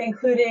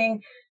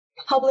 including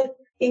public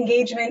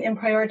engagement in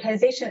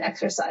prioritization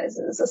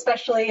exercises,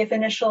 especially if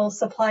initial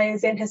supply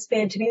is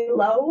anticipated to be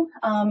low,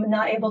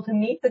 not able to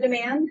meet the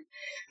demand,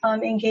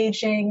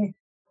 engaging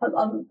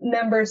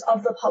members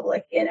of the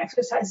public in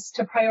exercises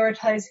to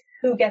prioritize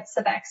who gets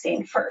the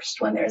vaccine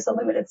first when there's a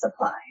limited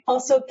supply.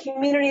 Also,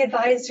 community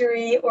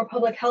advisory or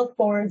public health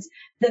boards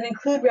that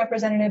include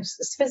representatives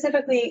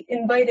specifically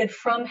invited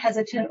from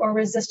hesitant or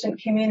resistant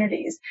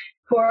communities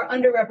who are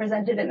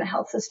underrepresented in the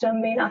health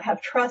system, may not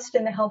have trust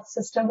in the health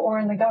system or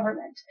in the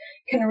government,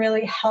 can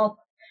really help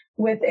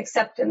with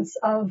acceptance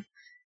of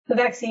the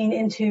vaccine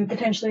into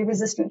potentially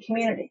resistant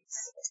communities.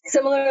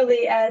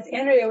 Similarly, as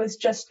Andrea was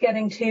just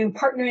getting to,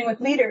 partnering with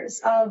leaders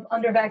of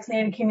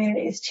undervaccinated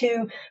communities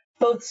to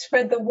both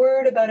spread the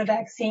word about a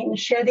vaccine,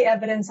 share the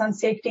evidence on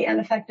safety and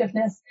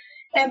effectiveness,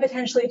 and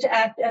potentially to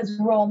act as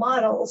role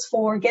models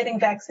for getting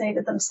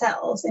vaccinated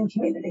themselves in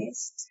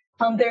communities.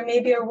 There may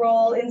be a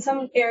role in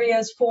some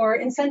areas for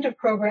incentive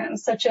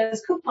programs, such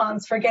as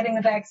coupons for getting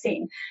the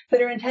vaccine,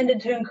 that are intended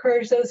to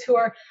encourage those who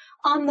are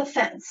on the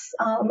fence,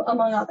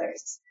 among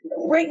others.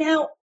 Right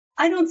now,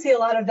 I don't see a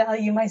lot of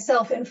value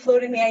myself in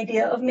floating the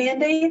idea of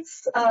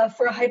mandates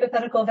for a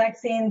hypothetical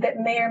vaccine that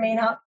may or may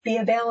not be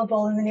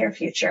available in the near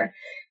future.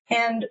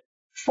 And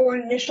for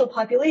an initial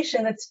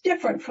population that's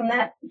different from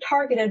that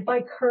targeted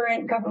by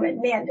current government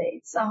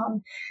mandates.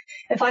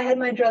 If I had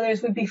my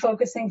druthers, we'd be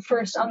focusing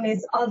first on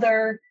these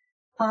other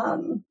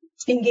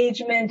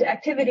engagement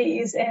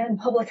activities and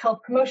public health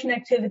promotion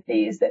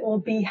activities that will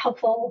be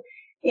helpful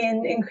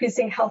in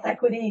increasing health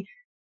equity,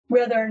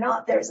 whether or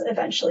not there's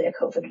eventually a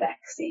COVID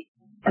vaccine.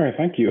 All right,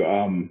 thank you.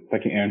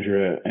 Thank you,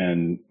 Andrea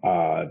and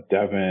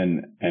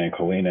Devin and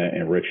Kalina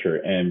and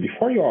Richard. And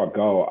before you all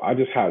go,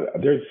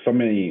 there's so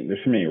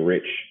many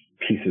rich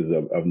pieces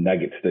of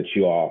nuggets that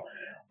you all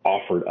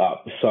offered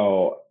up.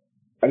 So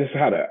I just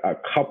had a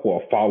couple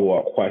of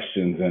follow-up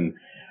questions. And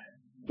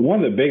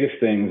one of the biggest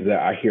things that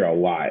I hear a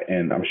lot,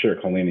 and I'm sure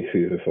Kalina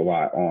sees this a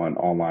lot on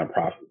online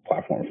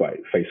platforms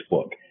like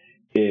Facebook,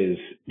 is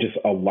just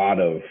a lot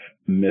of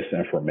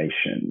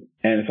misinformation.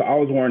 And so I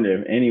was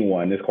wondering if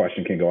anyone, this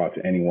question can go out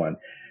to anyone,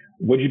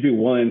 would you be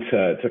willing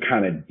to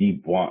kind of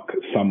debunk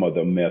some of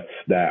the myths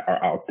that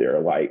are out there?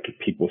 Like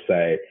people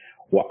say,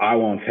 well, I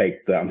won't take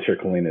I'm sure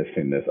Kalina has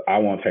seen this, I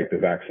won't take the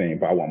vaccine,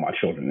 but I want my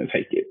children to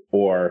take it.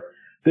 Or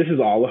this is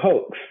all a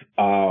hoax,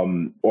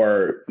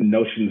 or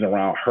notions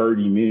around herd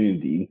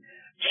immunity.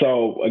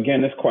 So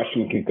again, this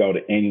question can go to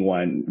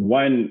anyone.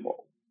 One,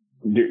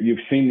 you've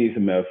seen these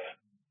myths,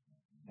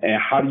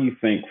 and how do you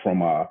think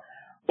from a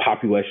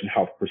population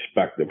health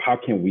perspective, how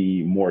can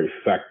we more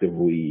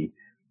effectively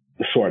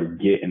sort of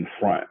get in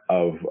front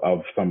of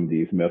some of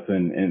these myths?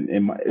 And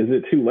is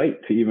it too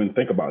late to even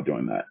think about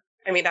doing that?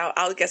 I mean,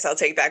 I'll guess I'll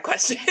take that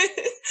question.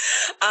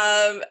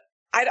 I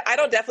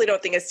definitely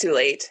don't think it's too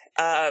late.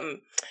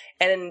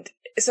 And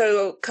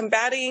so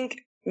combating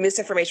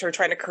misinformation or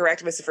trying to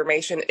correct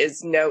misinformation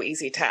is no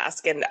easy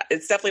task. And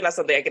it's definitely not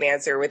something I can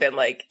answer within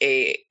like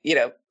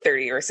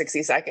 30 or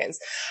 60 seconds.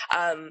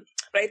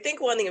 But I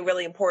think one of the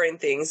really important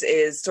things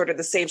is sort of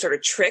the same sort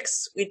of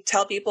tricks we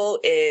tell people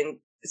in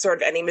sort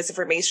of any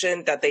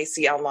misinformation that they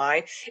see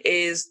online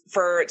is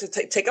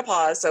to take a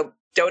pause. So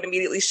don't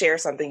immediately share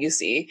something you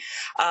see.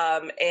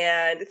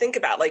 And think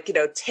about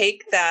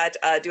take that,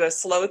 do a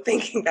slow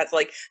thinking that's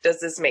like, does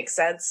this make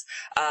sense?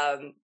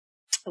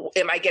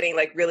 Am I getting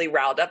really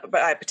riled up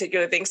about a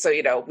particular thing? So,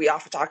 we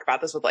often talk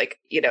about this with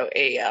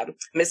a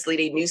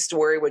misleading news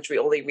story, which we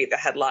only read the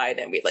headline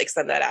and we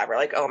send that out. We're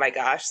like, oh my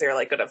gosh, they're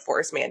going to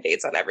force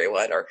mandates on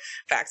everyone, or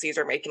vaccines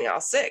are making us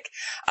all sick.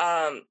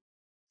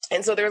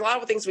 And so there are a lot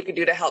of things we can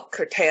do to help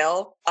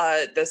curtail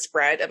the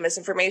spread of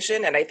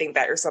misinformation. And I think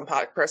that there's some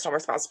personal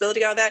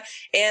responsibility on that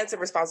and some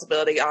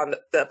responsibility on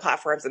the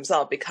platforms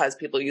themselves because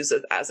people use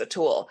it as a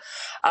tool.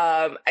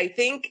 I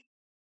think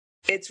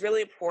it's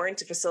really important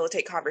to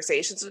facilitate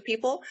conversations with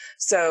people.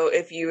 So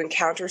if you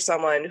encounter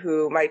someone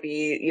who might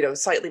be,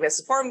 slightly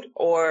misinformed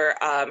or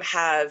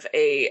have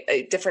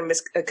a different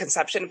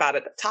misconception about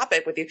a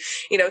topic with you,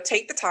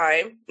 take the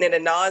time in a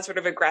non sort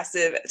of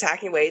aggressive,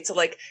 attacking way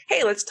to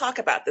hey, let's talk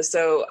about this.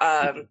 So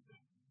a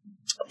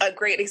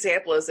great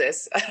example is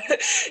this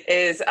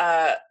is,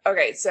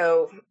 okay,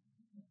 so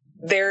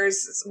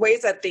there's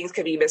ways that things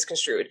can be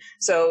misconstrued.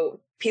 So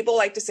people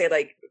like to say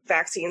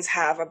vaccines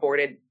have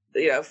aborted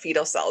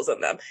fetal cells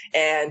in them.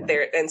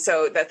 And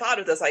so the thought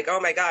of this, oh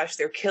my gosh,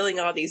 they're killing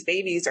all these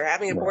babies or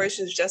having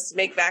abortions just to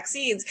make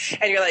vaccines.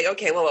 And you're like,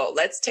 okay, well,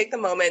 let's take the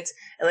moment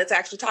and let's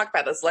actually talk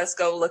about this. Let's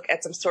go look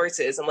at some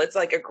sources and let's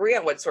agree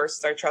on what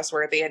sources are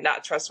trustworthy and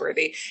not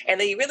trustworthy.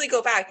 And then you really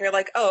go back and you're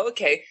like, oh,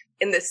 okay.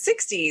 In the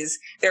 60s,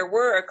 there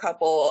were a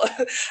couple,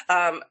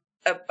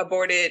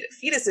 aborted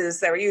fetuses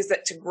that were used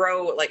to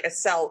grow a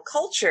cell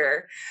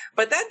culture.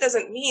 But that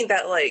doesn't mean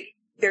that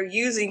they're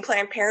using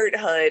Planned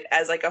Parenthood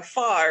as a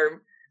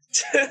farm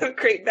to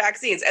create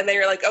vaccines. And then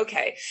you're like,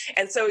 okay.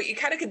 And so you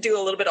kind of could do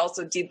a little bit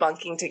also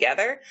debunking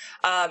together.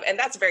 And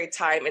that's a very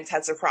time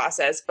intensive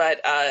process, but,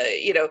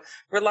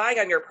 relying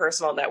on your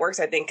personal networks,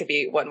 I think could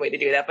be one way to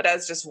do that, but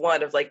that's just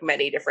one of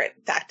many different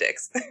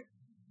tactics.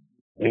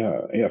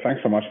 Yeah.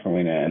 Thanks so much,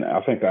 Kalina. And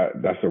I think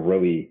that's a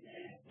really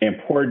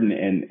important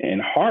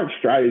and hard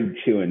strategy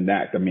to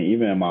enact. I mean,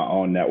 even in my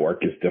own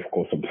network, it's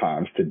difficult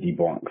sometimes to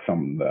debunk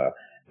some of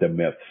the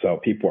myths. So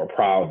people are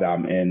proud that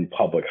I'm in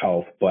public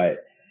health,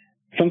 but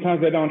sometimes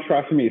they don't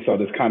trust me. So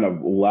this kind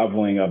of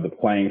leveling of the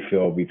playing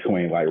field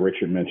between, like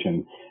Richard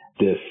mentioned,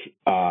 this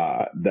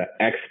the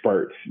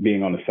experts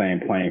being on the same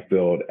playing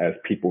field as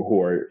people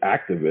who are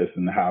activists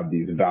and have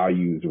these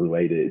values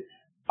related,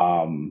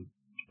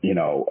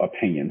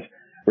 opinions.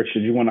 Richard,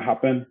 do you want to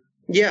hop in?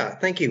 Yeah,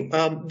 thank you.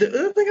 The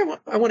other thing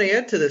I want to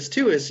add to this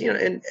too is,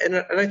 and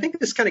I think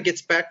this kind of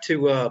gets back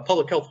to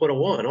Public Health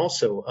 101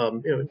 also.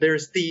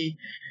 There's the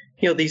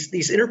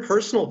these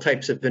interpersonal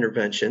types of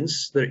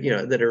interventions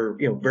that are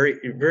very,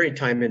 very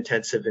time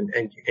intensive and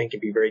can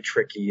be very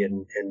tricky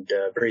and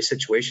very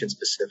situation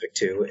specific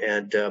too.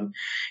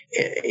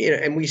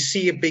 And we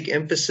see a big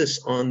emphasis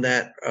on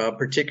that,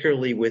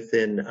 particularly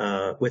within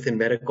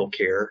medical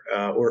care,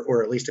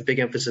 or at least a big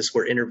emphasis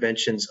where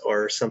interventions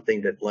are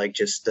something that like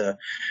just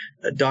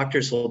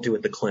doctors will do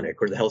at the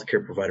clinic or the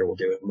healthcare provider will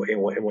do it,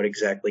 and what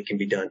exactly can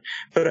be done.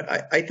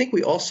 But I think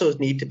we also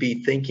need to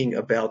be thinking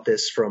about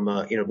this from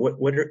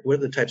what are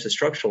the types of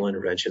structural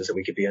interventions that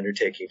we could be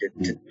undertaking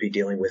to be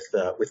dealing with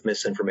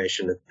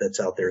misinformation that's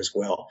out there as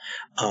well.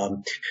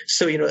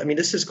 So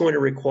this is going to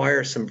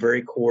require some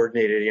very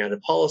coordinated at a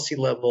policy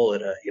level,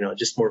 at a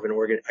just more of an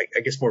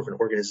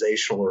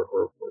organizational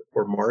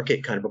or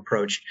market kind of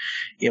approach.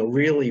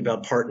 Really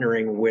about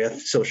partnering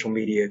with social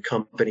media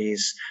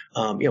companies.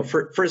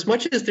 For as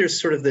much as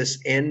there's sort of this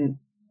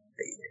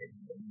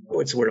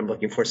what's the word I'm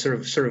looking for? Sort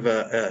of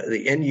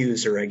the end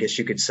user, I guess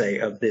you could say,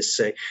 of this,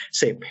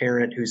 say a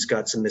parent who's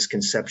got some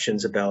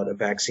misconceptions about a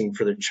vaccine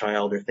for their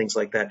child or things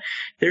like that.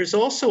 There's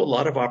also a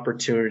lot of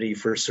opportunity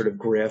for sort of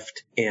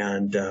grift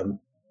and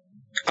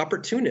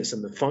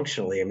opportunism,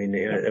 functionally.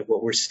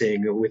 What we're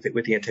seeing with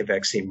the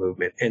anti-vaccine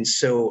movement, and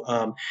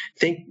so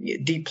think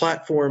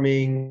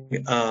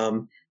deplatforming.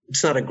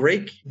 It's not a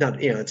great,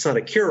 it's not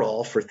a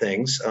cure-all for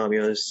things.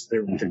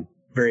 They're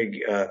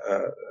very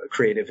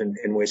creative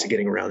in ways of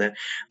getting around that.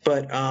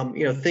 But,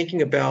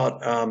 thinking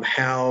about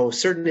how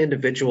certain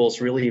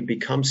individuals really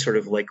become sort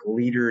of like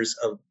leaders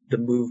of the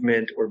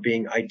movement or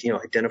being,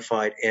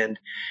 identified. And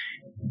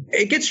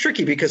it gets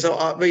tricky because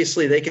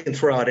obviously they can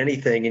throw out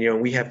anything,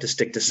 and we have to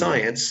stick to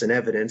science and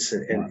evidence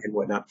and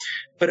whatnot.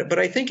 But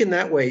I think in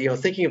that way,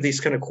 thinking of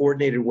these kind of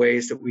coordinated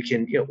ways that we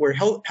can, where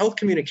health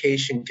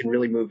communication can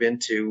really move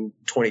into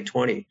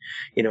 2020,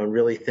 and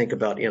really think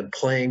about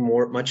playing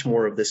much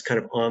more of this kind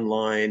of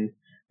online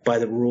by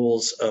the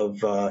rules of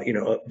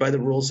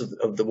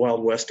the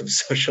Wild West of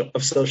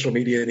social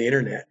media and the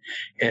internet.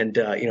 And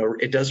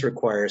it does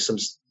require some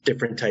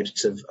different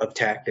types of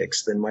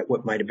tactics than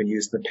what might have been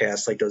used in the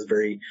past, like those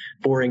very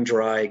boring,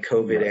 dry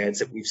COVID ads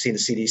that we've seen the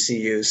CDC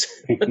use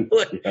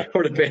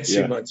over the past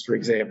few months, for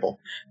example,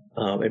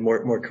 and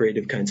more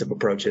creative kinds of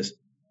approaches.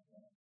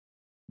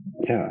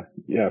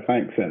 Yeah,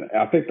 thanks. And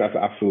I think that's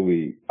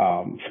absolutely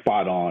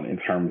spot on in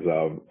terms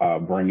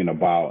of bringing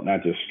about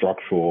not just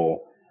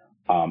structural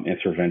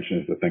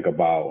interventions to think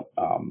about,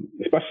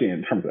 especially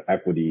in terms of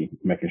equity,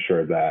 making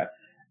sure that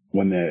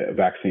when the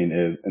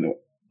vaccine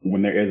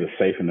when there is a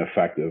safe and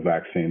effective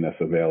vaccine that's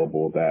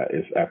available, that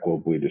is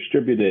equitably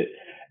distributed,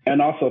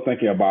 and also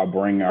thinking about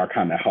bringing our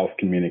kind of health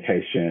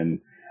communication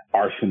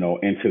arsenal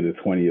into the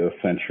 20th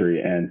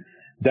century. And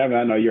Devin,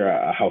 I know you're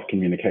a health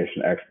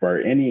communication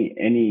expert.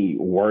 Any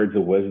words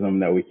of wisdom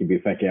that we could be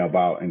thinking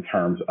about in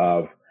terms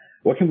of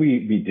what can we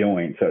be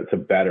doing to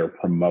better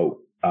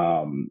promote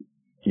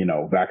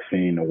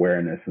vaccine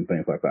awareness and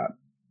things like that?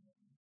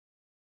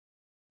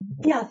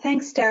 Yeah,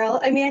 thanks,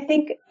 Daryl. I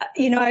think,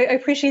 I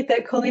appreciate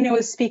that Colina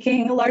was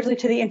speaking largely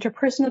to the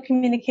interpersonal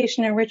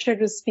communication and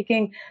Richard was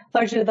speaking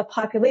largely to the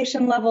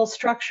population level,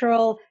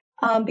 structural,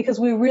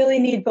 because we really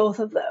need both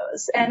of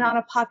those. And on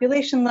a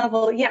population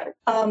level,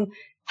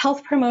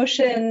 health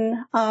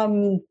promotion,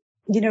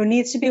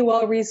 needs to be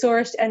well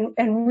resourced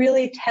and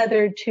really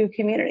tethered to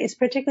communities,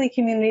 particularly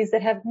communities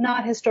that have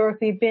not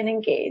historically been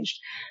engaged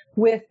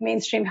with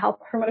mainstream health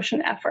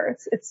promotion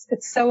efforts.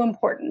 It's so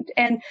important.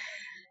 And,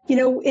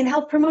 in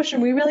health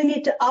promotion, we really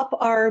need to up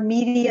our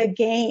media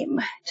game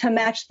to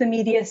match the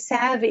media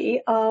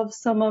savvy of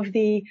some of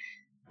the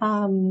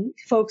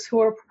folks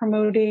who are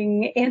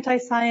promoting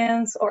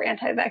anti-science or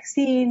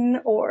anti-vaccine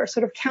or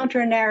sort of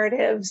counter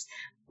narratives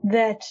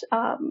that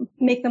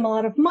make them a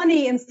lot of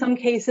money in some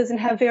cases and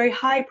have very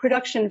high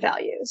production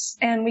values.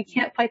 And we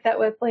can't fight that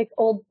with like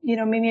old,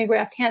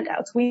 mimeographed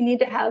handouts. We need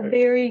to have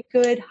very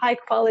good, high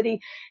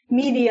quality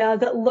media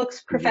that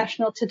looks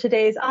professional to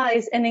today's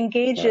eyes and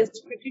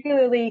engages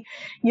particularly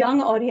young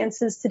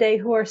audiences today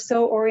who are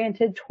so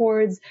oriented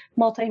towards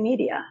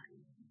multimedia.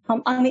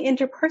 On the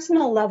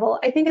interpersonal level,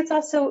 I think it's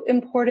also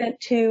important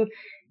to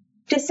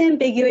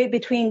disambiguate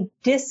between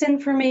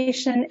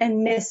disinformation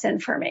and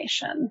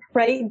misinformation,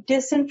 right?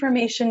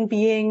 Disinformation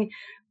being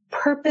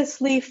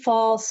purposely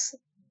false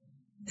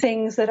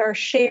things that are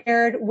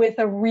shared with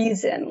a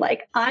reason.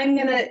 Like, I'm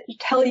going to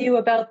tell you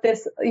about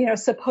this,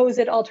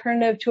 supposed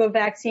alternative to a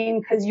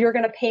vaccine because you're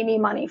going to pay me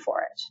money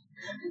for it.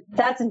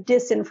 That's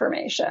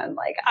disinformation.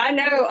 Like, I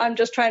know I'm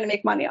just trying to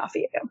make money off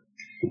of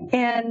you.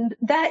 And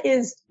that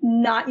is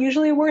not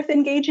usually worth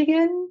engaging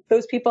in.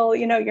 Those people,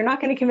 you're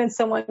not going to convince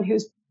someone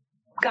who's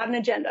got an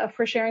agenda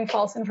for sharing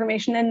false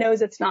information and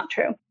knows it's not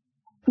true.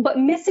 But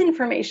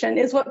misinformation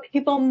is what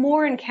people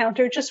more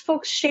encounter, just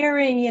folks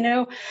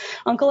sharing,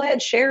 Uncle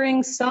Ed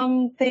sharing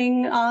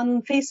something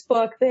on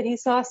Facebook that he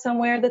saw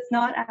somewhere that's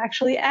not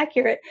actually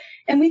accurate.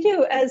 And we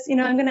do, as,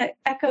 I'm going to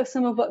echo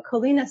some of what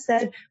Colina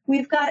said,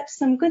 we've got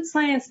some good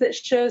science that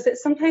shows that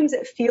sometimes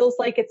it feels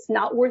like it's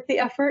not worth the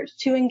effort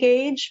to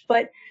engage,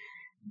 but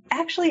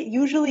Actually, it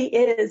usually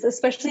is,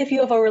 especially if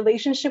you have a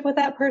relationship with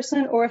that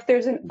person or if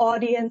there's an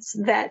audience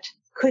that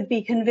could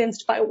be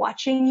convinced by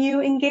watching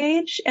you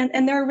engage.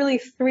 And there are really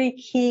three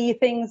key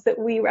things that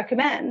we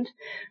recommend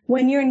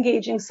when you're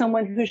engaging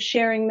someone who's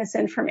sharing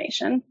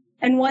misinformation.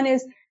 And one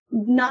is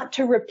not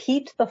to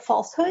repeat the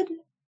falsehood,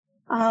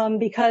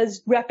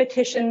 because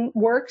repetition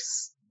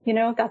works. You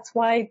know, that's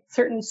why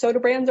certain soda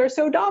brands are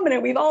so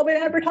dominant. We've all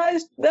been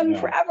advertised them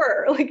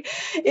forever. Like,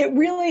 it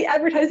really,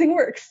 advertising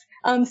works.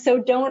 So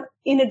don't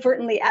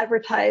inadvertently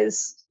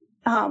advertise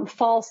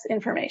false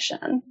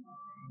information.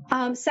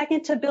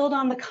 Second, to build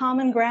on the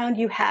common ground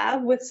you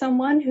have with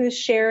someone who's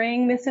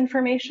sharing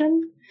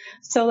misinformation.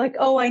 So like,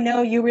 oh, I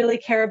know you really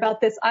care about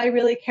this. I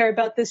really care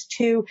about this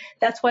too.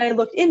 That's why I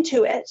looked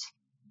into it.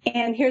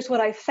 And here's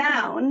what I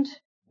found,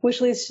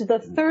 which leads to the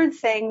third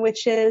thing,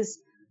 which is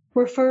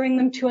referring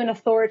them to an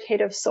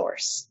authoritative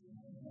source.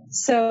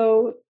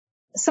 So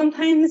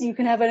sometimes you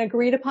can have an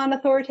agreed upon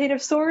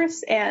authoritative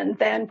source, and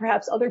then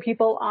perhaps other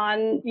people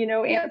on, you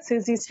know, Aunt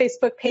Susie's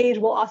Facebook page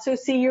will also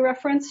see your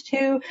reference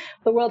to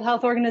the World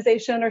Health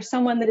Organization or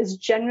someone that is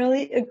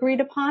generally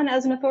agreed upon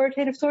as an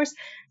authoritative source.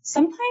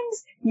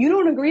 Sometimes you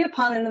don't agree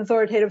upon an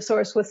authoritative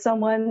source with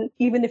someone,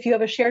 even if you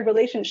have a shared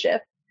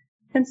relationship.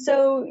 And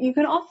so you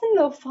can often,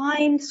 though,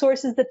 find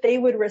sources that they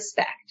would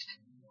respect,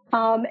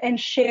 and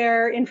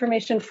share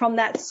information from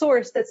that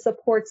source that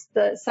supports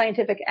the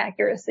scientific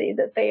accuracy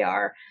that they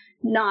are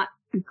not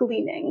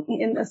gleaning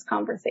in this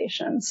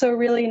conversation. So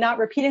really not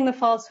repeating the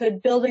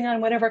falsehood, building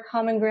on whatever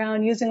common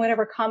ground, using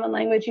whatever common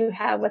language you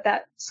have with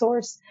that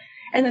source,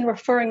 and then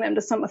referring them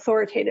to some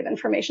authoritative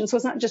information. So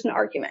it's not just an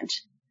argument.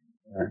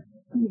 Right.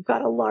 You've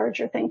got a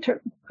larger thing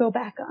to go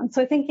back on.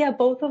 So I think,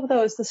 both of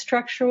those, the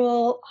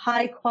structural,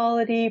 high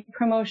quality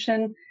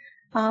promotion,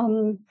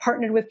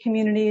 partnered with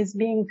communities,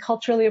 being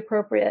culturally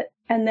appropriate,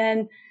 and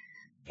then,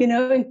 you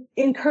know,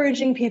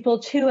 encouraging people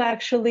to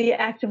actually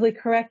actively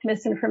correct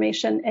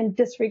misinformation and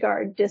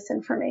disregard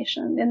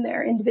disinformation in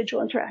their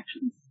individual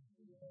interactions.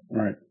 All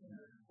right.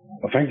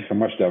 Well, thank you so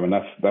much, Devin.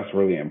 That's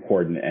really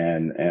important.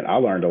 And I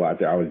learned a lot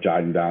there. I was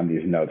jotting down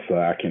these notes so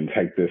I can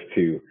take this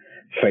to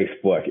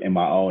Facebook in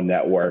my own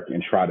network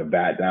and try to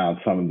bat down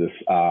some of this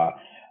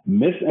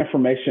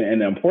misinformation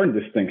and the important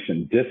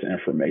distinction,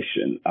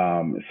 disinformation.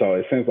 So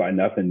it seems like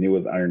nothing new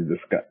is under the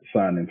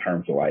sun in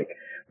terms of, like,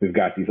 we've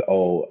got these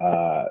old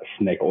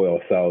snake oil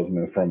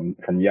salesmen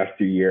from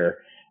yesteryear.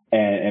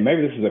 And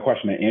maybe this is a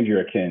question that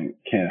Andrea can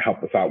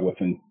help us out with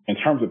in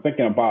terms of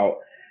thinking about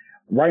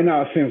right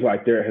now. It seems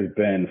like there has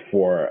been,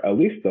 for at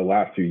least the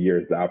last few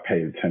years that I've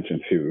paid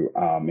attention to,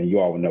 and you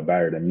all would know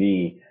better than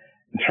me,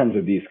 in terms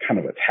of these kind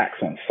of attacks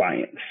on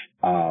science.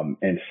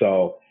 And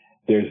so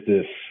there's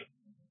this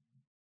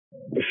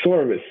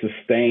sort of a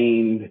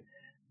sustained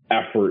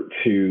effort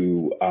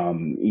to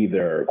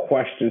either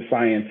question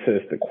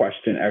scientists, to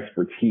question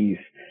expertise,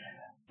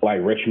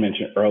 like Rich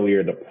mentioned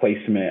earlier, the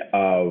placement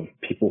of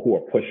people who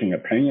are pushing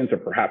opinions or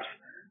perhaps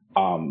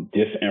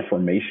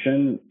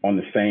disinformation on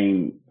the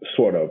same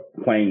sort of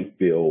playing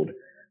field,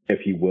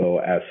 if you will,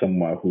 as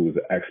someone who's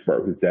an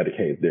expert, who's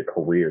dedicated their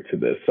career to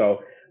this.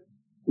 So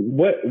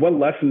what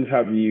lessons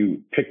have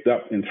you picked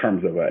up in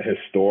terms of a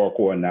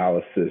historical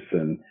analysis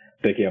and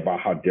thinking about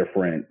how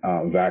different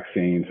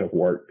vaccines have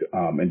worked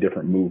and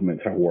different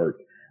movements have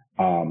worked,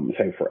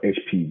 say for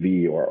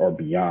HPV or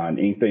beyond?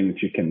 Anything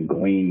that you can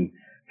glean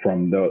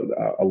from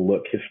a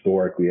look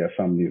historically at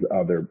some of these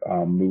other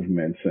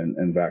movements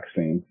and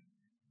vaccines?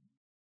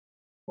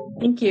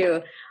 Thank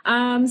you.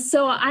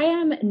 So I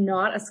am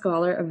not a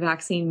scholar of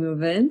vaccine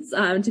movements,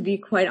 to be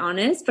quite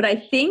honest, but I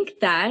think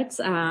that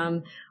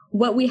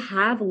what we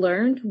have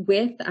learned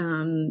with,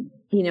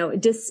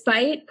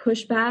 despite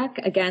pushback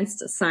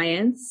against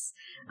science,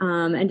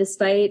 and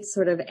despite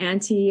sort of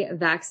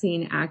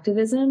anti-vaccine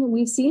activism,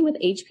 we've seen with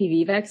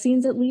HPV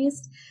vaccines, at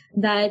least,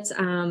 that,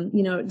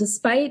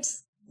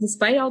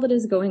 despite all that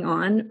is going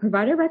on,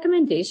 provider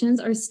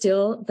recommendations are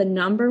still the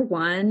number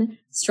one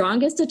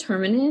strongest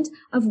determinant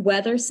of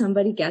whether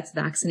somebody gets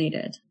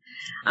vaccinated.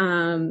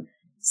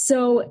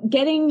 So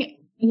getting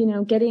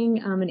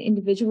an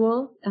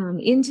individual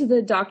into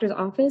the doctor's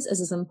office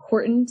is an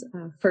important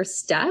first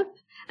step.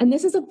 And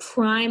this is a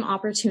prime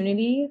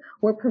opportunity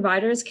where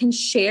providers can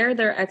share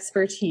their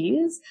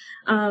expertise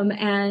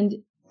and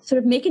sort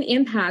of make an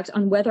impact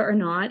on whether or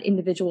not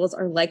individuals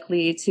are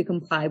likely to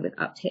comply with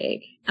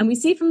uptake. And we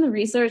see from the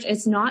research,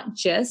 it's not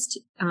just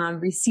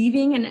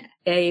receiving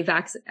a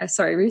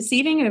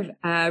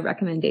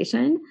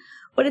recommendation,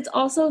 but it's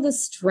also the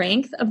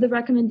strength of the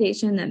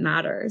recommendation that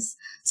matters.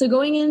 So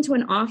going into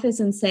an office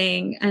and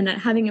saying, and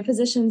having a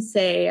physician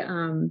say,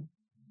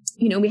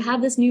 we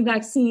have this new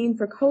vaccine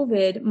for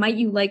COVID, might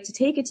you like to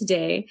take it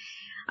today?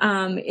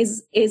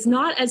 Is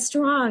not as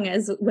strong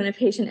as when a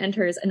patient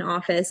enters an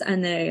office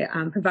and the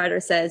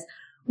provider says,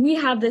 we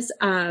have this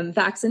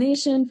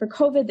vaccination for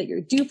COVID that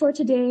you're due for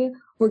today.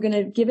 We're going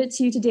to give it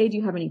to you today. Do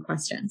you have any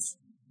questions?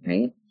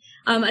 Right?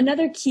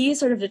 Another key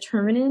sort of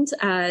determinant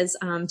as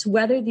to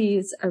whether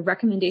these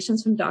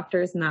recommendations from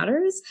doctors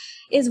matters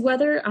is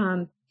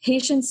whether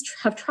patients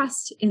have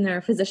trust in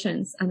their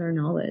physicians and their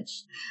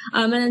knowledge.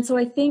 And so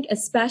I think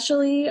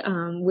especially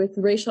with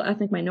racial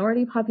ethnic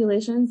minority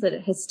populations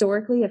that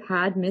historically have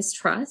had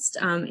mistrust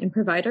in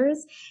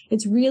providers,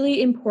 it's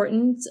really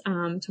important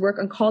to work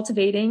on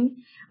cultivating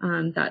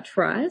that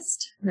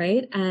trust,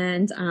 right?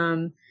 And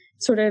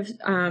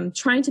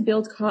trying to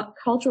build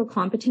cultural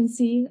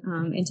competency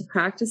into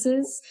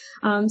practices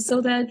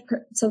so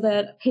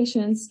that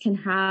patients can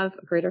have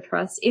greater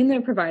trust in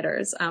their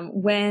providers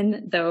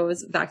when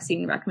those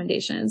vaccine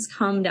recommendations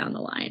come down the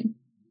line.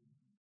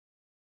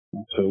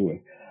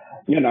 Absolutely.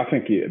 I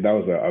think that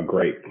was a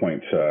great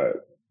point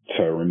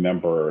to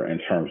remember in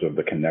terms of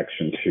the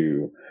connection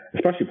to,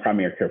 especially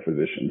primary care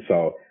physicians.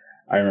 So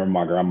I remember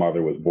my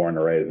grandmother was born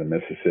and raised in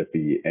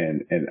Mississippi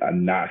in a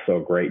not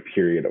so great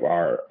period of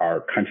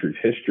our country's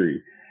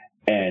history.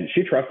 And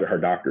she trusted her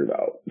doctor,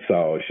 though.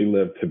 So she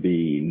lived to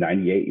be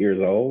 98 years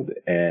old.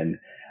 And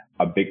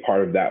a big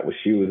part of that was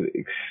she was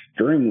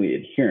extremely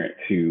adherent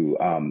to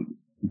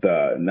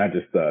not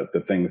just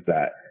the things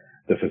that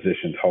the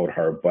physician told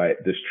her, but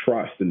this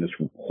trust and this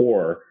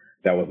rapport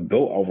that was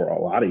built over a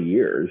lot of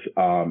years.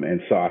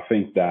 And so I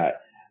think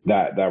that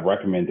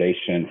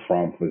recommendation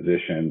from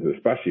physicians,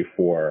 especially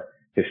for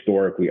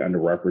historically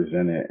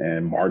underrepresented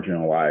and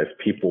marginalized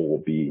people,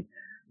 will be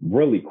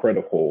really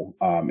critical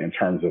in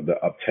terms of the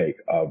uptake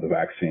of the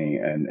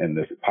vaccine. And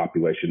this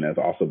population has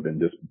also been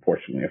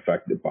disproportionately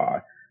affected by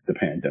the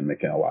pandemic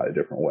in a lot of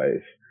different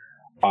ways.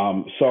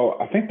 So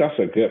I think that's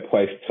a good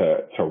place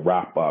to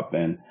wrap up.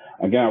 And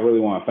again, I really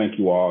want to thank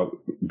you all.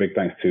 Big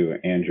thanks to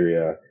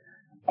Andrea,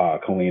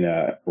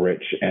 Kalina,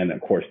 Rich, and of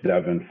course,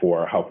 Devin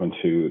for helping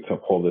to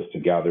pull this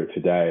together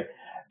today.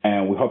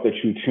 And we hope that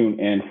you tune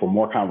in for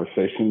more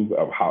conversations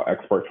of how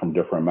experts from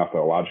different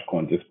methodological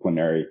and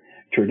disciplinary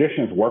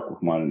traditions work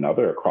with one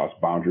another across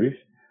boundaries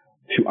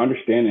to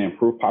understand and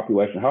improve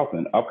population health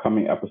in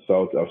upcoming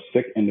episodes of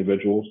Sick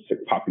Individuals,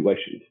 Sick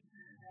Populations.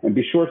 And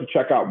be sure to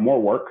check out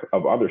more work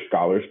of other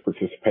scholars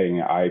participating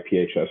in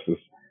IAPHS's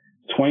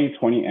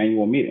 2020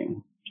 annual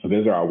meeting.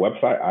 Visit our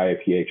website,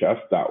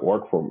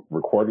 iaphs.org, for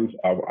recordings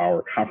of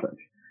our conference.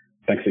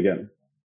 Thanks again.